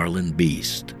savage, snarling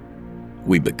beast.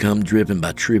 We become driven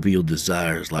by trivial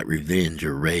desires like revenge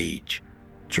or rage,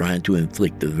 trying to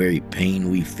inflict the very pain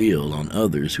we feel on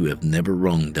others who have never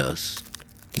wronged us.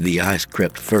 The ice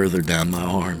crept further down my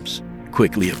arms,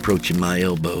 quickly approaching my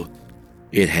elbow.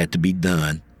 It had to be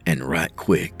done, and right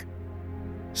quick.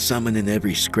 Summoning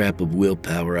every scrap of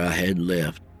willpower I had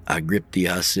left, I gripped the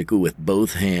icicle with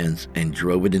both hands and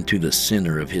drove it into the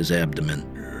center of his abdomen.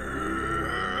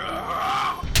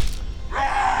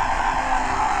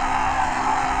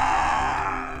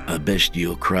 A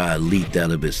bestial cry leaped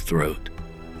out of his throat,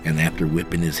 and after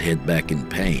whipping his head back in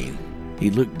pain, he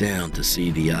looked down to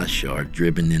see the ice shard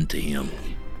driven into him.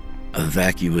 A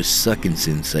vacuous sucking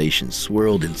sensation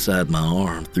swirled inside my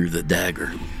arm through the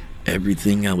dagger.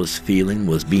 Everything I was feeling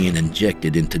was being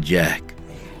injected into Jack.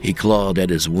 He clawed at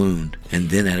his wound and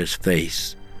then at his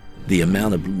face. The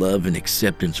amount of love and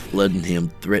acceptance flooding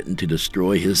him threatened to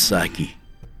destroy his psyche.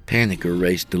 Panic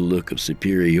erased the look of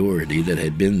superiority that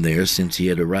had been there since he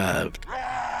had arrived.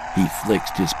 He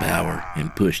flexed his power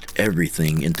and pushed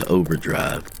everything into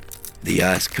overdrive. The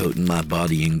ice coat in my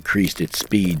body increased its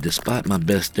speed despite my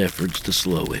best efforts to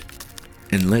slow it.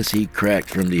 Unless he cracked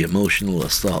from the emotional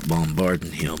assault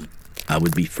bombarding him, I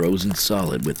would be frozen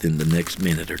solid within the next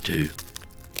minute or two.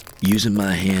 Using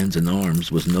my hands and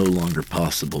arms was no longer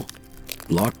possible.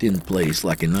 Locked in place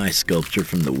like an ice sculpture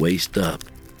from the waist up,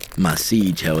 my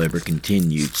siege, however,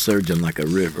 continued, surging like a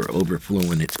river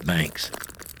overflowing its banks.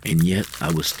 And yet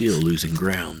I was still losing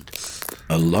ground.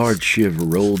 A large shiver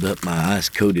rolled up my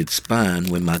ice-coated spine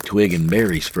when my twig and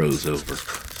berries froze over,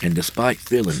 and despite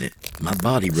feeling it, my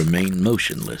body remained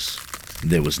motionless.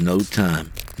 There was no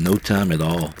time at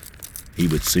all. He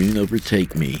would soon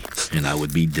overtake me, and I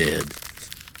would be dead.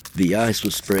 The ice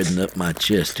was spreading up my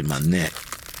chest to my neck,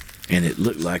 and it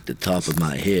looked like the top of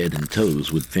my head and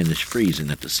toes would finish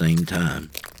freezing at the same time.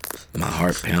 My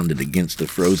heart pounded against the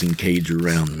frozen cage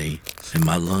around me, and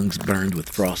my lungs burned with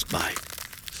frostbite.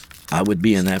 I would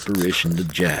be an apparition to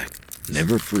Jack,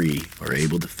 never free or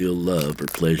able to feel love or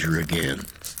pleasure again.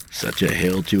 Such a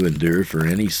hell to endure for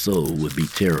any soul would be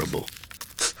terrible.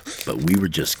 But we were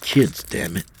just kids,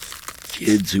 damn it.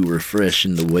 Kids who were fresh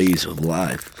in the ways of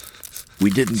life. We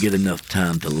didn't get enough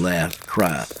time to laugh,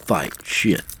 cry, fight,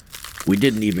 shit. We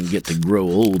didn't even get to grow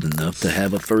old enough to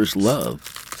have a first love.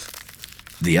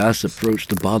 The ice approached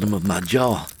the bottom of my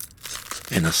jaw,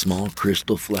 and a small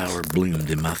crystal flower bloomed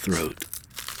in my throat.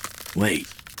 Wait,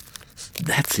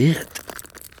 that's it.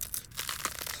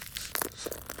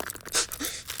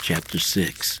 Chapter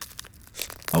 6.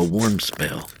 A Worm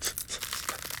Spell.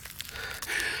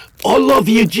 I love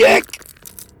you, Jack!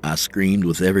 I screamed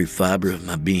with every fiber of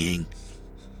my being.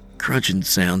 Crunching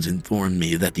sounds informed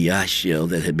me that the ice shell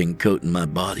that had been coating my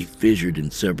body fissured in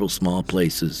several small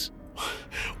places.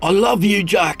 I love you,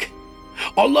 Jack!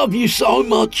 I love you so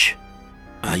much!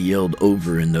 I yelled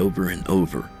over and over and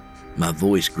over, my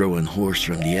voice growing hoarse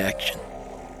from the action.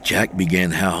 Jack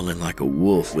began howling like a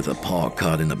wolf with a paw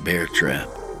caught in a bear trap.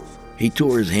 He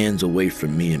tore his hands away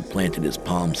from me and planted his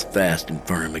palms fast and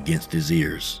firm against his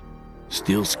ears.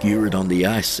 Still skewered on the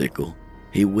icicle,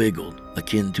 he wiggled,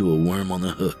 akin to a worm on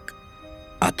a hook.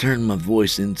 I turned my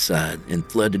voice inside and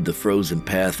flooded the frozen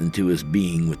path into his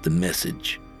being with the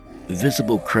message.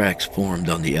 Visible cracks formed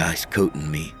on the ice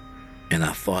coating me, and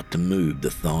I fought to move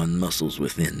the thawing muscles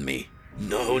within me.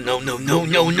 No,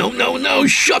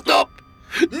 shut up!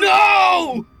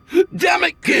 No! Damn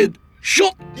it, kid!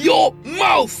 Shut your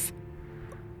mouth!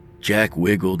 Jack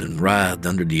wiggled and writhed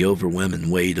under the overwhelming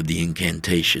weight of the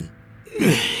incantation.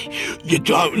 You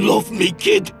don't love me,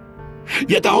 kid!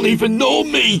 You don't even know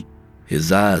me!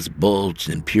 His eyes bulged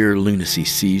and pure lunacy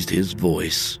seized his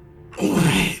voice.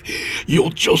 You're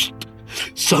just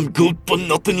some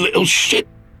good-for-nothing little shit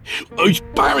whose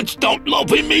parents don't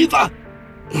love him either!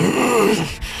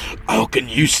 How can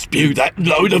you spew that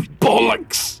load of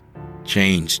bollocks?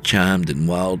 Chains chimed in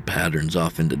wild patterns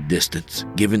off in the distance,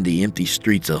 giving the empty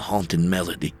streets a haunting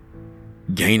melody.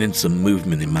 Gaining some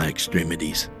movement in my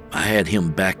extremities, I had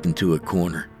him backed into a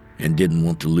corner and didn't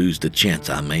want to lose the chance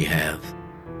I may have.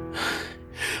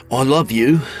 I love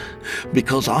you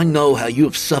because I know how you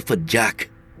have suffered, Jack.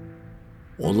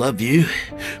 I love you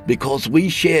because we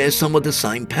share some of the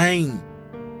same pain.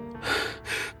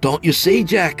 Don't you see,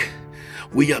 Jack?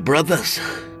 We are brothers.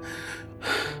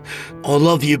 I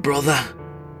love you, brother.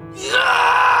 No!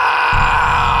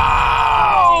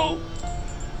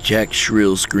 Jack's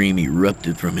shrill scream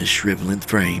erupted from his shriveling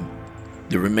frame.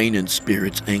 The remaining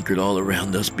spirits anchored all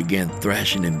around us began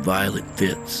thrashing in violent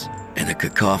fits, and a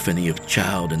cacophony of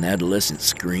child and adolescent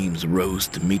screams rose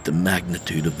to meet the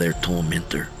magnitude of their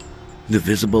tormentor. The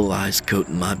visible ice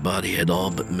coating my body had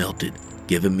all but melted,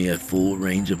 giving me a full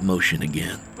range of motion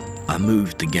again. I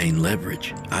moved to gain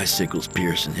leverage, icicles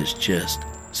piercing his chest,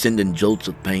 sending jolts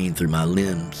of pain through my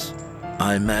limbs.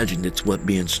 I imagined it's what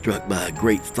being struck by a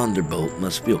great thunderbolt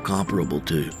must feel comparable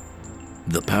to.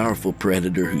 The powerful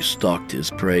predator who stalked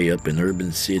his prey up in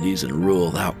urban cities and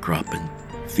rural outcropping,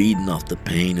 feeding off the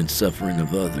pain and suffering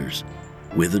of others,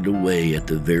 withered away at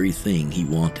the very thing he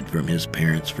wanted from his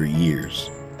parents for years.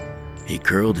 He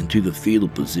curled into the fetal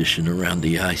position around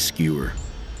the ice skewer.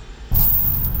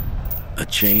 A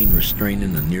chain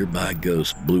restraining a nearby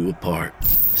ghost blew apart,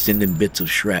 sending bits of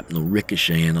shrapnel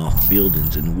ricocheting off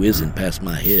buildings and whizzing past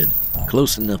my head,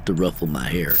 close enough to ruffle my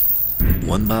hair.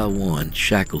 One by one,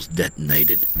 shackles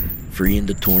detonated, freeing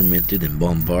the tormented and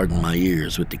bombarding my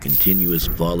ears with the continuous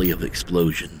volley of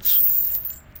explosions.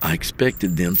 I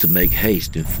expected them to make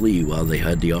haste and flee while they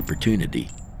had the opportunity.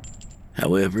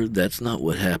 However, that's not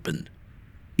what happened.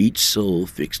 Each soul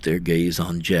fixed their gaze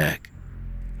on Jack,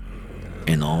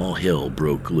 and all hell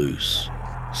broke loose.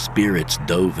 Spirits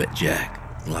dove at Jack,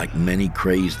 like many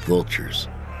crazed vultures,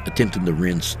 attempting to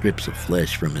rend strips of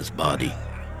flesh from his body.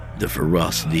 The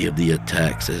ferocity of the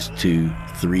attacks as 2,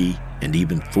 3, and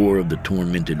even 4 of the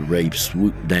tormented wraiths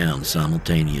swooped down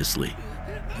simultaneously.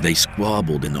 They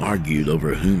squabbled and argued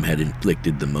over whom had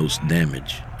inflicted the most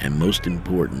damage, and most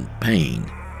important, pain,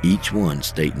 each one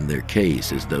stating their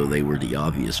case as though they were the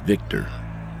obvious victor.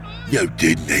 "You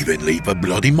didn't even leave a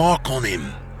bloody mark on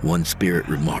him," one spirit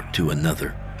remarked to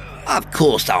another. Of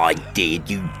course I did,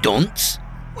 you dunce.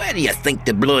 Where do you think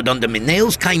the blood under my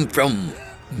nails came from?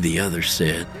 The other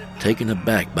said, taken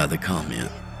aback by the comment.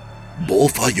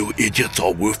 "Both of you idiots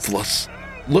are worthless.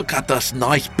 Look at this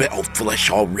nice bit of flesh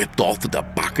all ripped off of the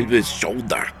back of his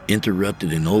shoulder,"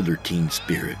 interrupted an older teen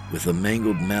spirit with a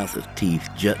mangled mouth of teeth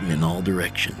jutting in all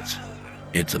directions.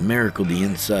 It's a miracle the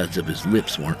insides of his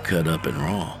lips weren't cut up and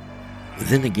raw.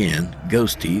 Then again,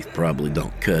 ghost teeth probably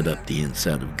don't cut up the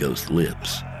inside of ghost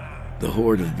lips. The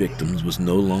horde of victims was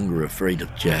no longer afraid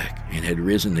of Jack and had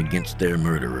risen against their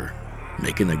murderer,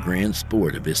 making a grand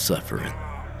sport of his suffering.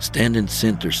 Standing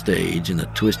center stage in a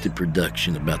twisted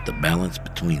production about the balance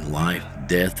between life,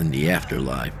 death, and the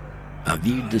afterlife, I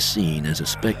viewed the scene as a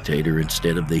spectator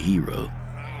instead of the hero.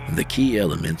 The key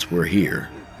elements were here: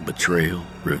 betrayal,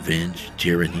 revenge,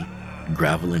 tyranny,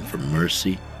 groveling for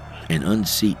mercy, and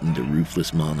unseating the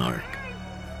ruthless monarch.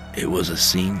 It was a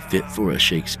scene fit for a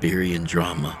Shakespearean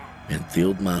drama and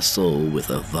filled my soul with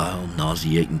a vile,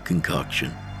 nauseating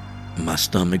concoction. My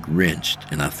stomach wrenched,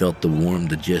 and I felt the warm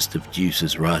digestive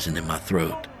juices rising in my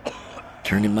throat.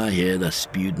 Turning my head, I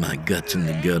spewed my guts in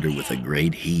the gutter with a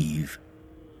great heave.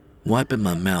 Wiping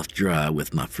my mouth dry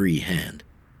with my free hand,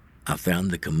 I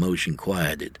found the commotion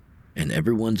quieted, and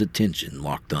everyone's attention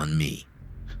locked on me.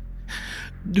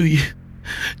 "Do you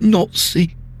not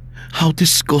see how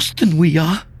disgusting we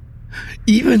are,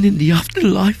 even in the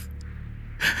afterlife?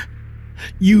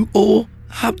 You all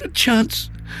have the chance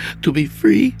to be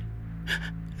free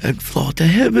and fly to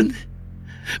heaven,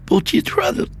 but you'd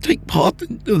rather take part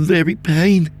in the very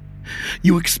pain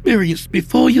you experienced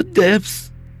before your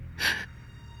deaths.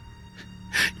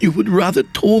 You would rather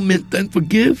torment than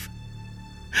forgive,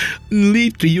 and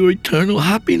lead to your eternal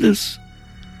happiness.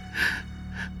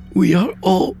 We are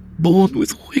all born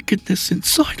with wickedness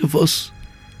inside of us.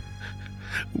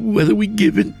 Whether we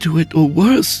give in to it or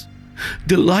worse,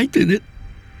 delight in it,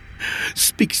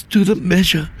 speaks to the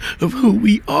measure of who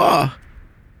we are.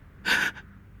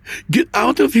 Get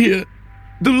out of here,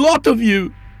 the lot of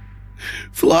you.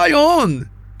 Fly on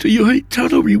to your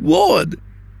eternal reward,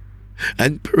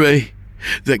 and pray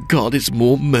that God is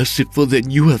more merciful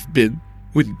than you have been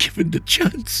when given the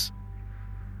chance."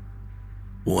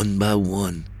 One by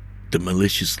one, the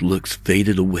malicious looks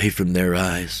faded away from their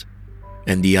eyes,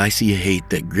 and the icy hate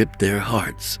that gripped their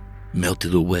hearts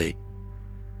melted away.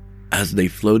 As they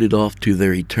floated off to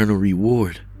their eternal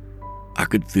reward, I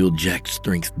could feel Jack's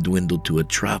strength dwindle to a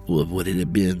trifle of what it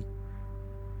had been.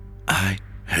 I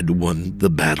had won the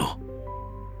battle.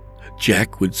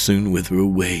 Jack would soon wither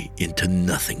away into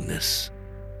nothingness.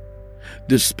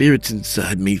 The spirits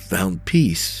inside me found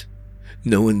peace,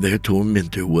 knowing their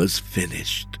tormentor was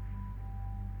finished.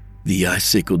 The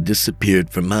icicle disappeared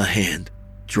from my hand,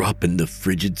 dropping the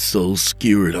frigid soul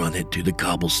skewered on it to the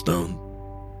cobblestone.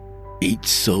 Each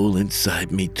soul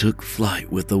inside me took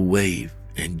flight with a wave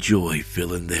and joy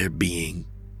filling their being.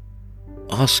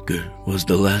 Oscar was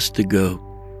the last to go.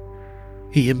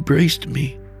 He embraced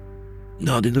me,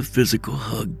 not in a physical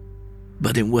hug,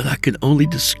 but in what I can only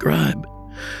describe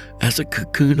as a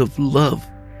cocoon of love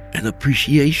and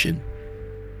appreciation.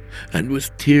 And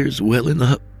with tears welling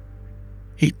up,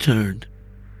 he turned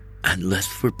and left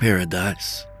for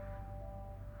paradise.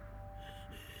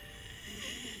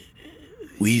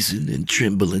 Wheezing and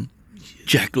trembling,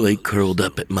 Jack lay curled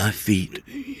up at my feet,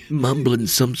 mumbling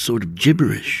some sort of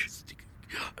gibberish.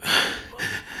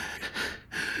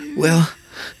 "Well,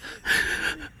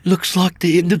 looks like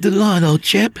the end of the line, old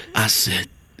chap," I said,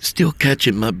 still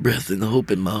catching my breath and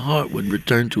hoping my heart would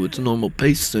return to its normal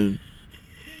pace soon.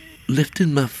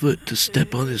 Lifting my foot to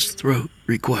step on his throat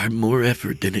required more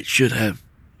effort than it should have,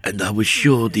 and I was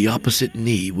sure the opposite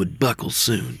knee would buckle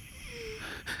soon.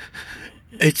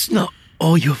 "It's not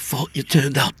all your fault you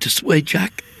turned out this way,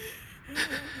 Jack.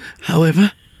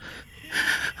 However,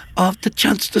 I've the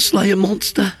chance to slay a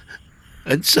monster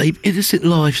and save innocent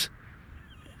lives.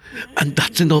 And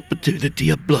that's an opportunity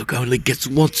a bloke only gets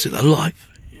once in a life."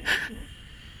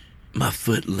 My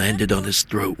foot landed on his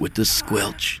throat with a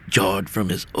squelch jarred from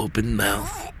his open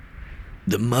mouth.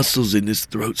 The muscles in his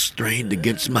throat strained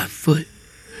against my foot,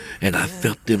 and I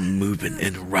felt them moving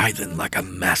and writhing like a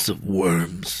mass of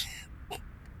worms.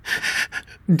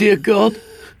 "Dear God,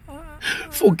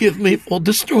 forgive me for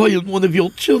destroying one of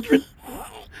your children,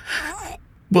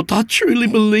 but I truly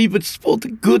believe it's for the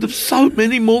good of so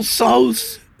many more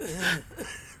souls.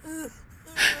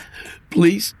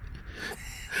 Please,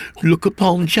 look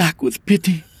upon Jack with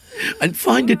pity and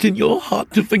find it in your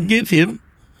heart to forgive him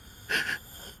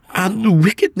and the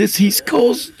wickedness he's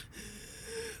caused."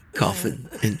 Coughing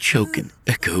and choking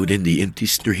echoed in the empty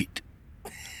street.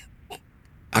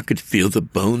 I could feel the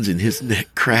bones in his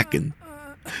neck cracking,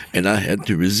 and I had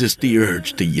to resist the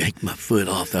urge to yank my foot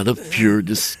off out of pure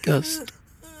disgust.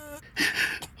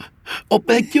 "I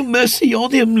beg your mercy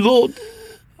on him, Lord."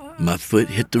 My foot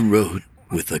hit the road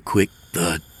with a quick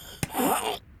thud.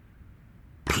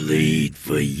 "Plead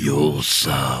for your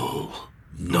soul,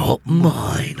 not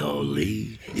mine,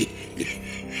 Ollie."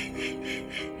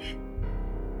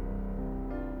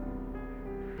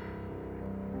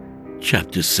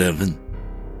 Chapter 7.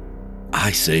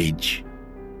 Ice Age.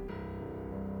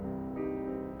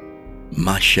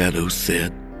 My shadow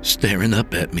said, staring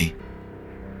up at me.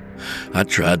 I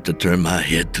tried to turn my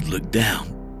head to look down,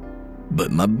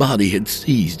 but my body had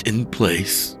seized in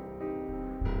place.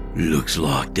 "Looks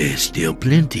like there's still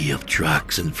plenty of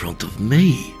tracks in front of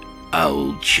me,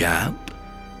 old chap."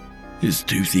 His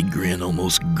toothy grin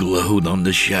almost glowed on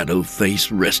the shadow face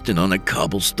resting on a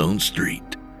cobblestone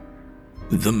street.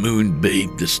 The moon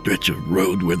bathed the stretch of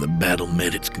road where the battle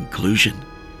met its conclusion.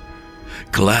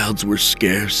 Clouds were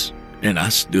scarce, and I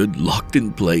stood locked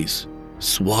in place,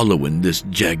 swallowing this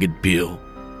jagged pill.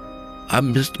 I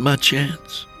missed my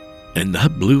chance, and I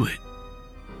blew it.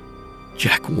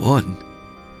 Jack won.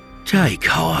 "Take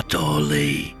heart,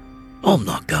 Ollie. I'm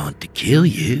not going to kill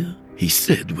you," he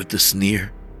said with a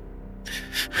sneer.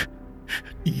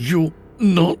 "You're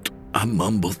not," I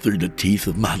mumbled through the teeth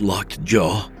of my locked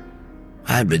jaw.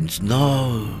 "Heavens,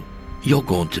 no. You're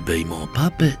going to be my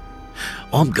puppet.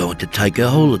 I'm going to take a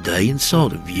holiday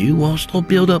inside of you whilst I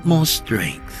build up my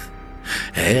strength.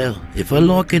 Hell, if I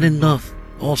like it enough,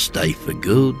 I'll stay for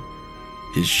good."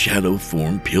 His shadow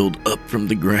form peeled up from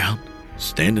the ground,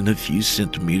 standing a few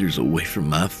centimeters away from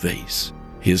my face,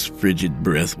 his frigid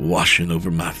breath washing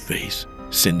over my face,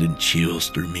 sending chills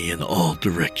through me in all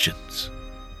directions.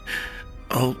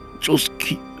 "I'll just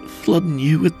keep flooding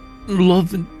you with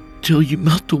love until you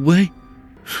melt away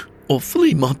or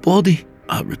flee my body,"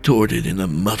 I retorted in a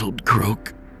muddled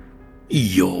croak.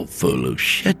 "You're full of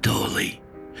shit, Ollie.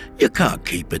 You can't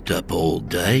keep it up all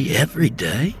day, every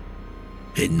day.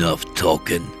 Enough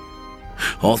talking.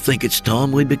 I think it's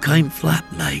time we became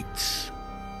flatmates."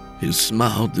 His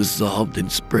smile dissolved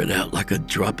and spread out like a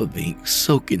drop of ink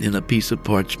soaking in a piece of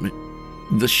parchment.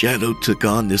 The shadow took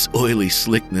on this oily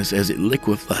slickness as it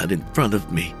liquefied in front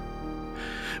of me.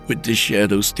 With the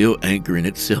shadow still anchoring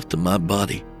itself to my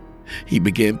body, he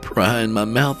began prying my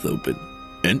mouth open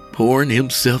and pouring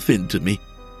himself into me.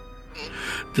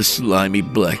 The slimy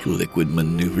black liquid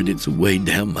maneuvered its way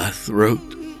down my throat.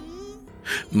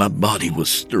 My body was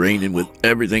straining with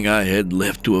everything I had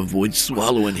left to avoid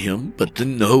swallowing him, but to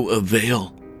no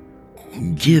avail.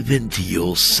 "Give in to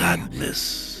your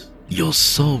sadness, your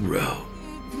sorrow,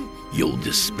 your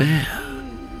despair.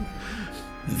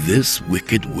 This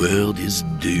wicked world is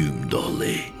doomed,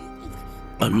 Ollie.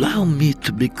 Allow me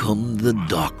to become the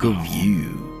dark of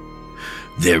you.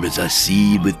 There is a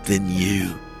seed within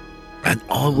you, and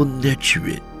I will nurture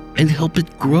it and help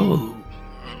it grow.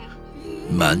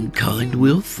 Mankind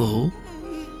will fall,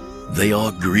 They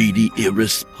are greedy,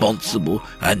 irresponsible,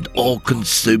 and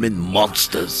all-consuming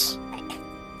monsters.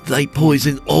 They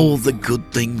poison all the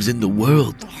good things in the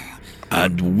world,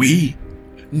 and we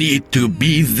need to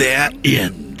be their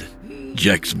end.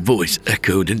 Jack's voice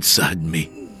echoed inside me.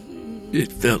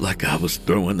 It felt like I was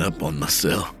throwing up on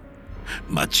myself.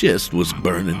 My chest was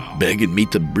burning, begging me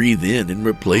to breathe in and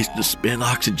replace the spent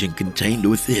oxygen contained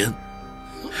within.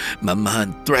 My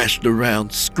mind thrashed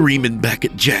around, screaming back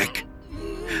at Jack.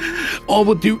 I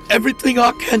will do everything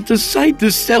I can to save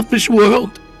this selfish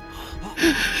world.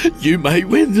 You may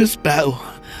win this battle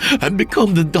and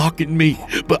become the dark in me,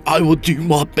 but I will do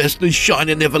my best to shine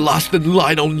an everlasting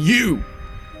light on you.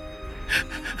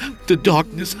 The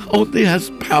darkness only has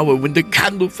power when the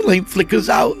candle flame flickers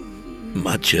out.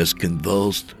 My chest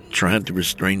convulsed, trying to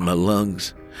restrain my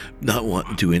lungs, not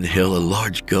wanting to inhale a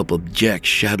large gulp of Jack's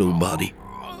shadow body.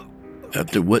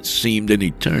 After what seemed an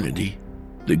eternity,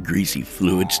 the greasy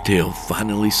fluid's tail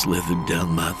finally slithered down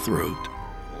my throat.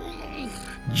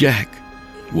 Jack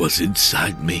was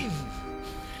inside me.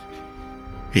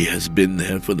 He has been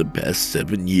there for the past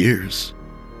 7 years.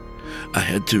 I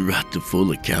had to write the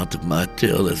full account of my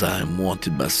tale, as I am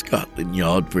wanted by Scotland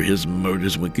Yard for his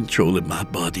murders when controlling my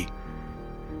body.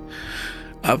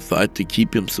 I fight to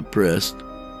keep him suppressed,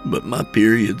 but my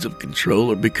periods of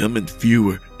control are becoming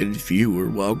fewer and fewer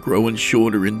while growing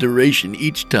shorter in duration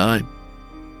each time.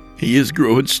 He is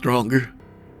growing stronger,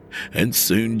 and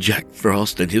soon Jack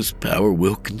Frost and his power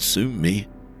will consume me,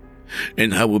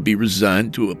 and I will be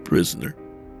resigned to a prisoner.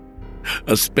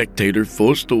 A spectator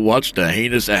forced to watch the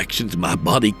heinous actions my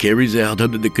body carries out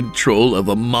under the control of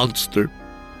a monster.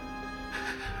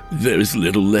 There is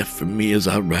little left for me as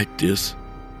I write this.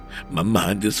 My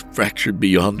mind is fractured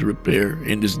beyond repair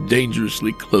and is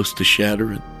dangerously close to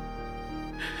shattering.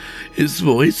 His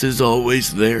voice is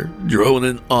always there,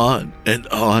 droning on and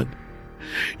on.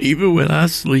 Even when I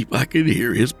sleep, I can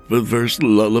hear his perverse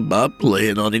lullaby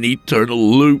playing on an eternal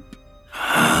loop.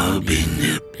 I'll be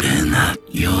nipping at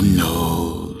your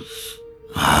nose.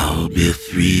 I'll be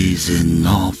freezing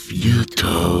off your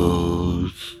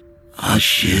toes. A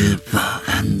shiver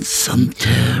and some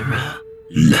terror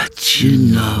let you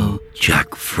know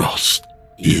Jack Frost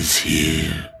is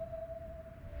here.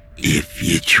 If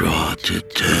you try to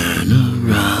turn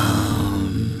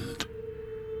around,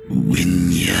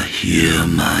 when you hear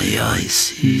my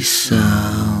icy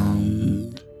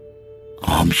sound,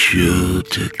 I'm sure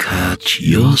to catch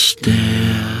your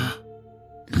stare,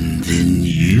 and then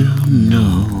you'll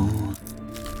know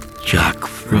Jack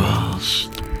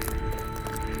Frost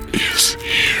is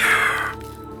here.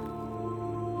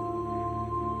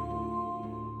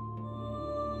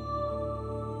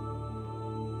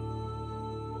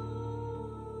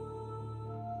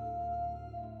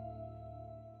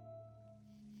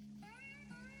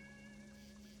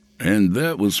 And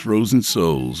that was Frozen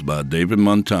Souls by David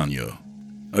Montano.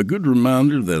 A good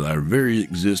reminder that our very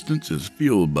existence is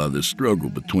fueled by the struggle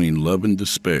between love and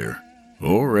despair.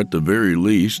 Or, at the very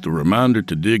least, a reminder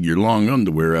to dig your long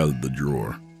underwear out of the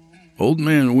drawer. Old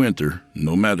Man Winter,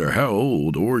 no matter how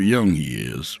old or young he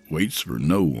is, waits for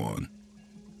no one.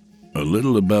 A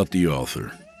little about the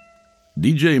author.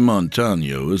 DJ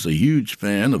Montano is a huge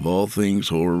fan of all things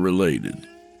horror-related.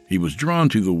 He was drawn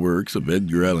to the works of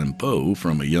Edgar Allan Poe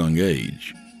from a young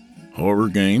age. Horror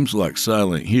games like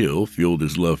Silent Hill fueled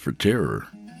his love for terror.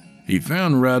 He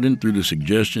found writing through the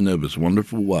suggestion of his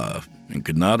wonderful wife and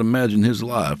could not imagine his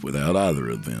life without either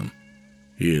of them.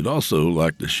 He'd also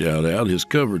like to shout out his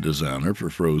cover designer for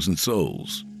Frozen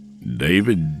Souls,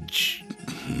 David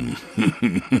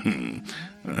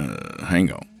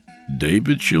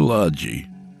Shilagi.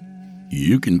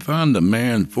 You can find the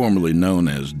man formerly known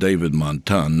as David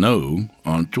Montano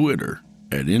on Twitter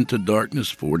at Into Darkness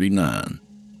 49.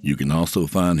 You can also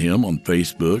find him on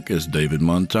Facebook as David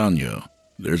Montano.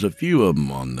 There's a few of them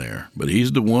on there, but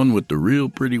he's the one with the real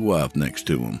pretty wife next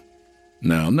to him.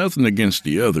 Now, nothing against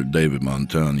the other David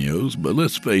Montanos, but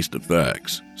let's face the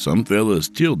facts. Some fellas'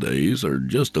 tildes are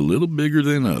just a little bigger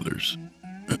than others.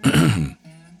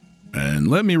 And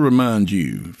let me remind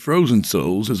you, Frozen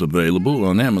Souls is available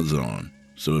on Amazon.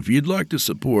 So if you'd like to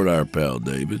support our pal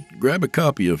David, grab a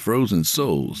copy of Frozen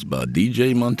Souls by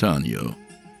DJ Montano.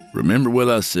 Remember what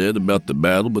I said about the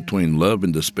battle between love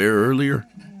and despair earlier?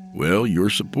 Well, your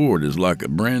support is like a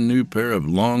brand new pair of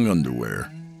long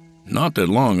underwear. Not that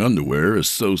long underwear is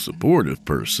so supportive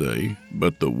per se,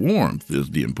 but the warmth is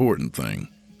the important thing.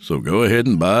 So go ahead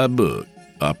and buy a book.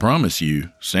 I promise you,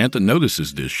 Santa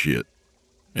notices this shit.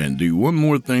 And do one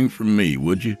more thing for me,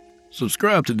 would you?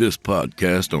 Subscribe to this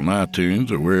podcast on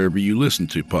iTunes or wherever you listen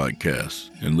to podcasts,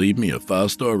 and leave me a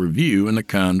 5-star review and a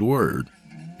kind word.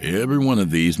 Every one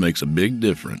of these makes a big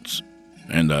difference,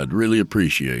 and I'd really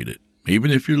appreciate it,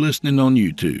 even if you're listening on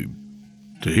YouTube.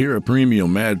 To hear a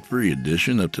premium ad-free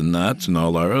edition of tonight's and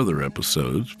all our other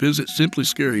episodes, visit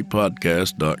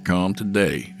simplyscarypodcast.com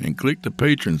today and click the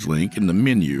Patrons link in the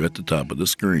menu at the top of the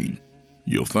screen.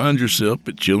 You'll find yourself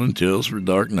at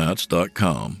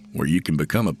chillingtalesfordarknights.com, where you can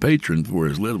become a patron for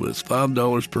as little as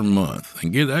 $5 per month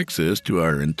and get access to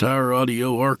our entire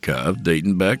audio archive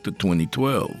dating back to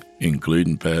 2012,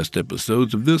 including past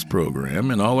episodes of this program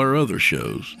and all our other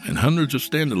shows, and hundreds of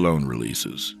standalone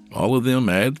releases, all of them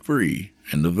ad-free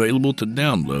and available to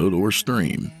download or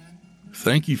stream.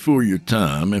 Thank you for your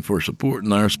time and for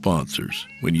supporting our sponsors.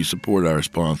 When you support our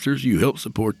sponsors, you help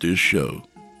support this show.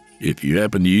 If you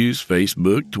happen to use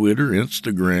Facebook, Twitter,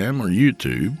 Instagram, or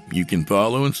YouTube, you can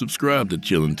follow and subscribe to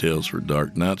Chillin' Tales for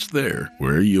Dark Nights there,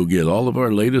 where you'll get all of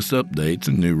our latest updates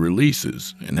and new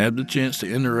releases, and have the chance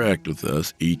to interact with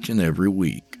us each and every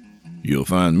week. You'll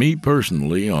find me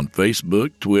personally on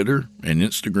Facebook, Twitter, and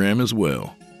Instagram as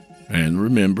well. And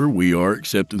remember, we are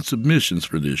accepting submissions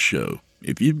for this show.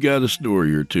 If you've got a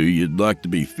story or two you'd like to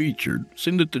be featured,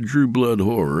 send it to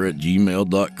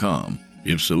drewbloodhorror@gmail.com.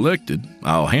 If selected,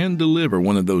 I'll hand-deliver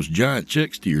one of those giant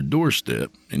checks to your doorstep,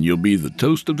 and you'll be the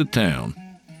toast of the town.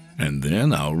 And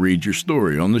then I'll read your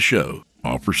story on the show.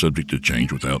 Offer subject to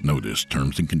change without notice.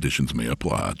 Terms and conditions may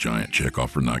apply. Giant check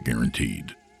offer not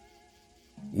guaranteed.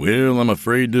 Well, I'm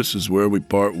afraid this is where we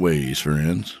part ways,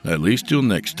 friends, at least till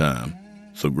next time.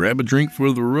 So grab a drink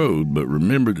for the road, but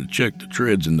remember to check the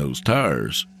treads in those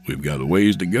tires. We've got a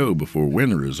ways to go before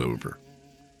winter is over.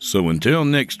 So until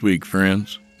next week,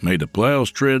 friends, may the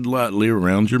plows tread lightly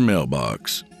around your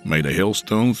mailbox. May the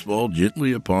hailstones fall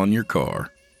gently upon your car.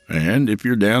 And if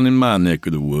you're down in my neck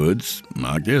of the woods,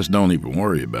 I guess don't even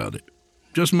worry about it.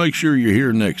 Just make sure you're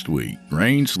here next week,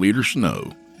 rain, sleet, or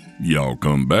snow. Y'all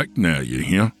come back now, you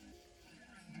hear?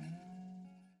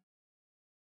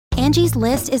 Angie's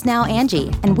List is now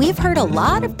Angie, and we've heard a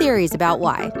lot of theories about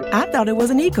why. I thought it was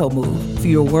an eco move.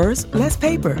 Fewer words, less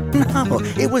paper. No,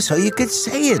 it was so you could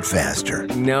say it faster.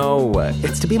 No,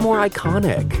 it's to be more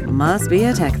iconic. Must be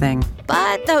a tech thing.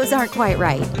 But those aren't quite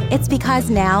right. It's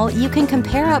because now you can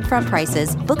compare upfront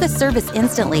prices, book a service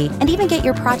instantly, and even get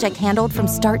your project handled from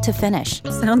start to finish.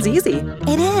 Sounds easy.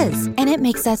 It is, and it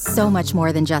makes us so much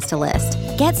more than just a list.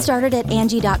 Get started at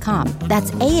Angie.com.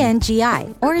 That's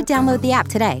ANGI, or download the app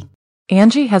today.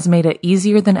 Angie has made it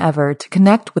easier than ever to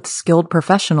connect with skilled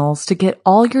professionals to get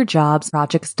all your jobs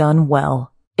projects done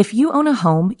well. If you own a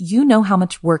home, you know how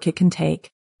much work it can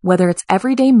take, whether it's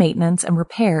everyday maintenance and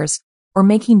repairs or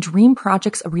making dream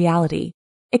projects a reality.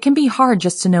 It can be hard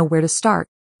just to know where to start,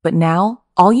 but now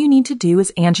all you need to do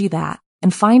is Angie that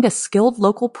and find a skilled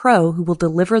local pro who will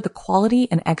deliver the quality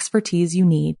and expertise you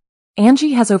need.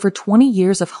 Angie has over 20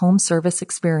 years of home service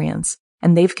experience,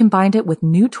 and they've combined it with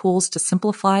new tools to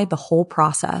simplify the whole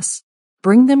process.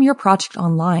 Bring them your project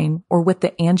online or with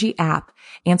the Angie app,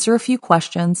 answer a few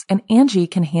questions, and Angie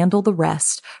can handle the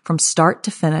rest from start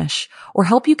to finish, or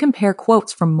help you compare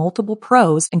quotes from multiple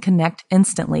pros and connect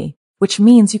instantly, which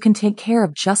means you can take care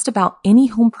of just about any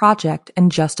home project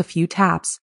in just a few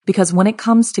taps. Because when it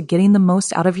comes to getting the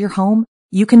most out of your home,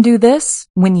 you can do this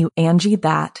when you Angie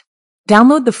that.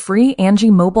 Download the free Angie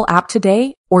mobile app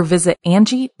today or visit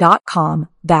Angie.com.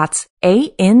 That's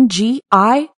ANGI.com.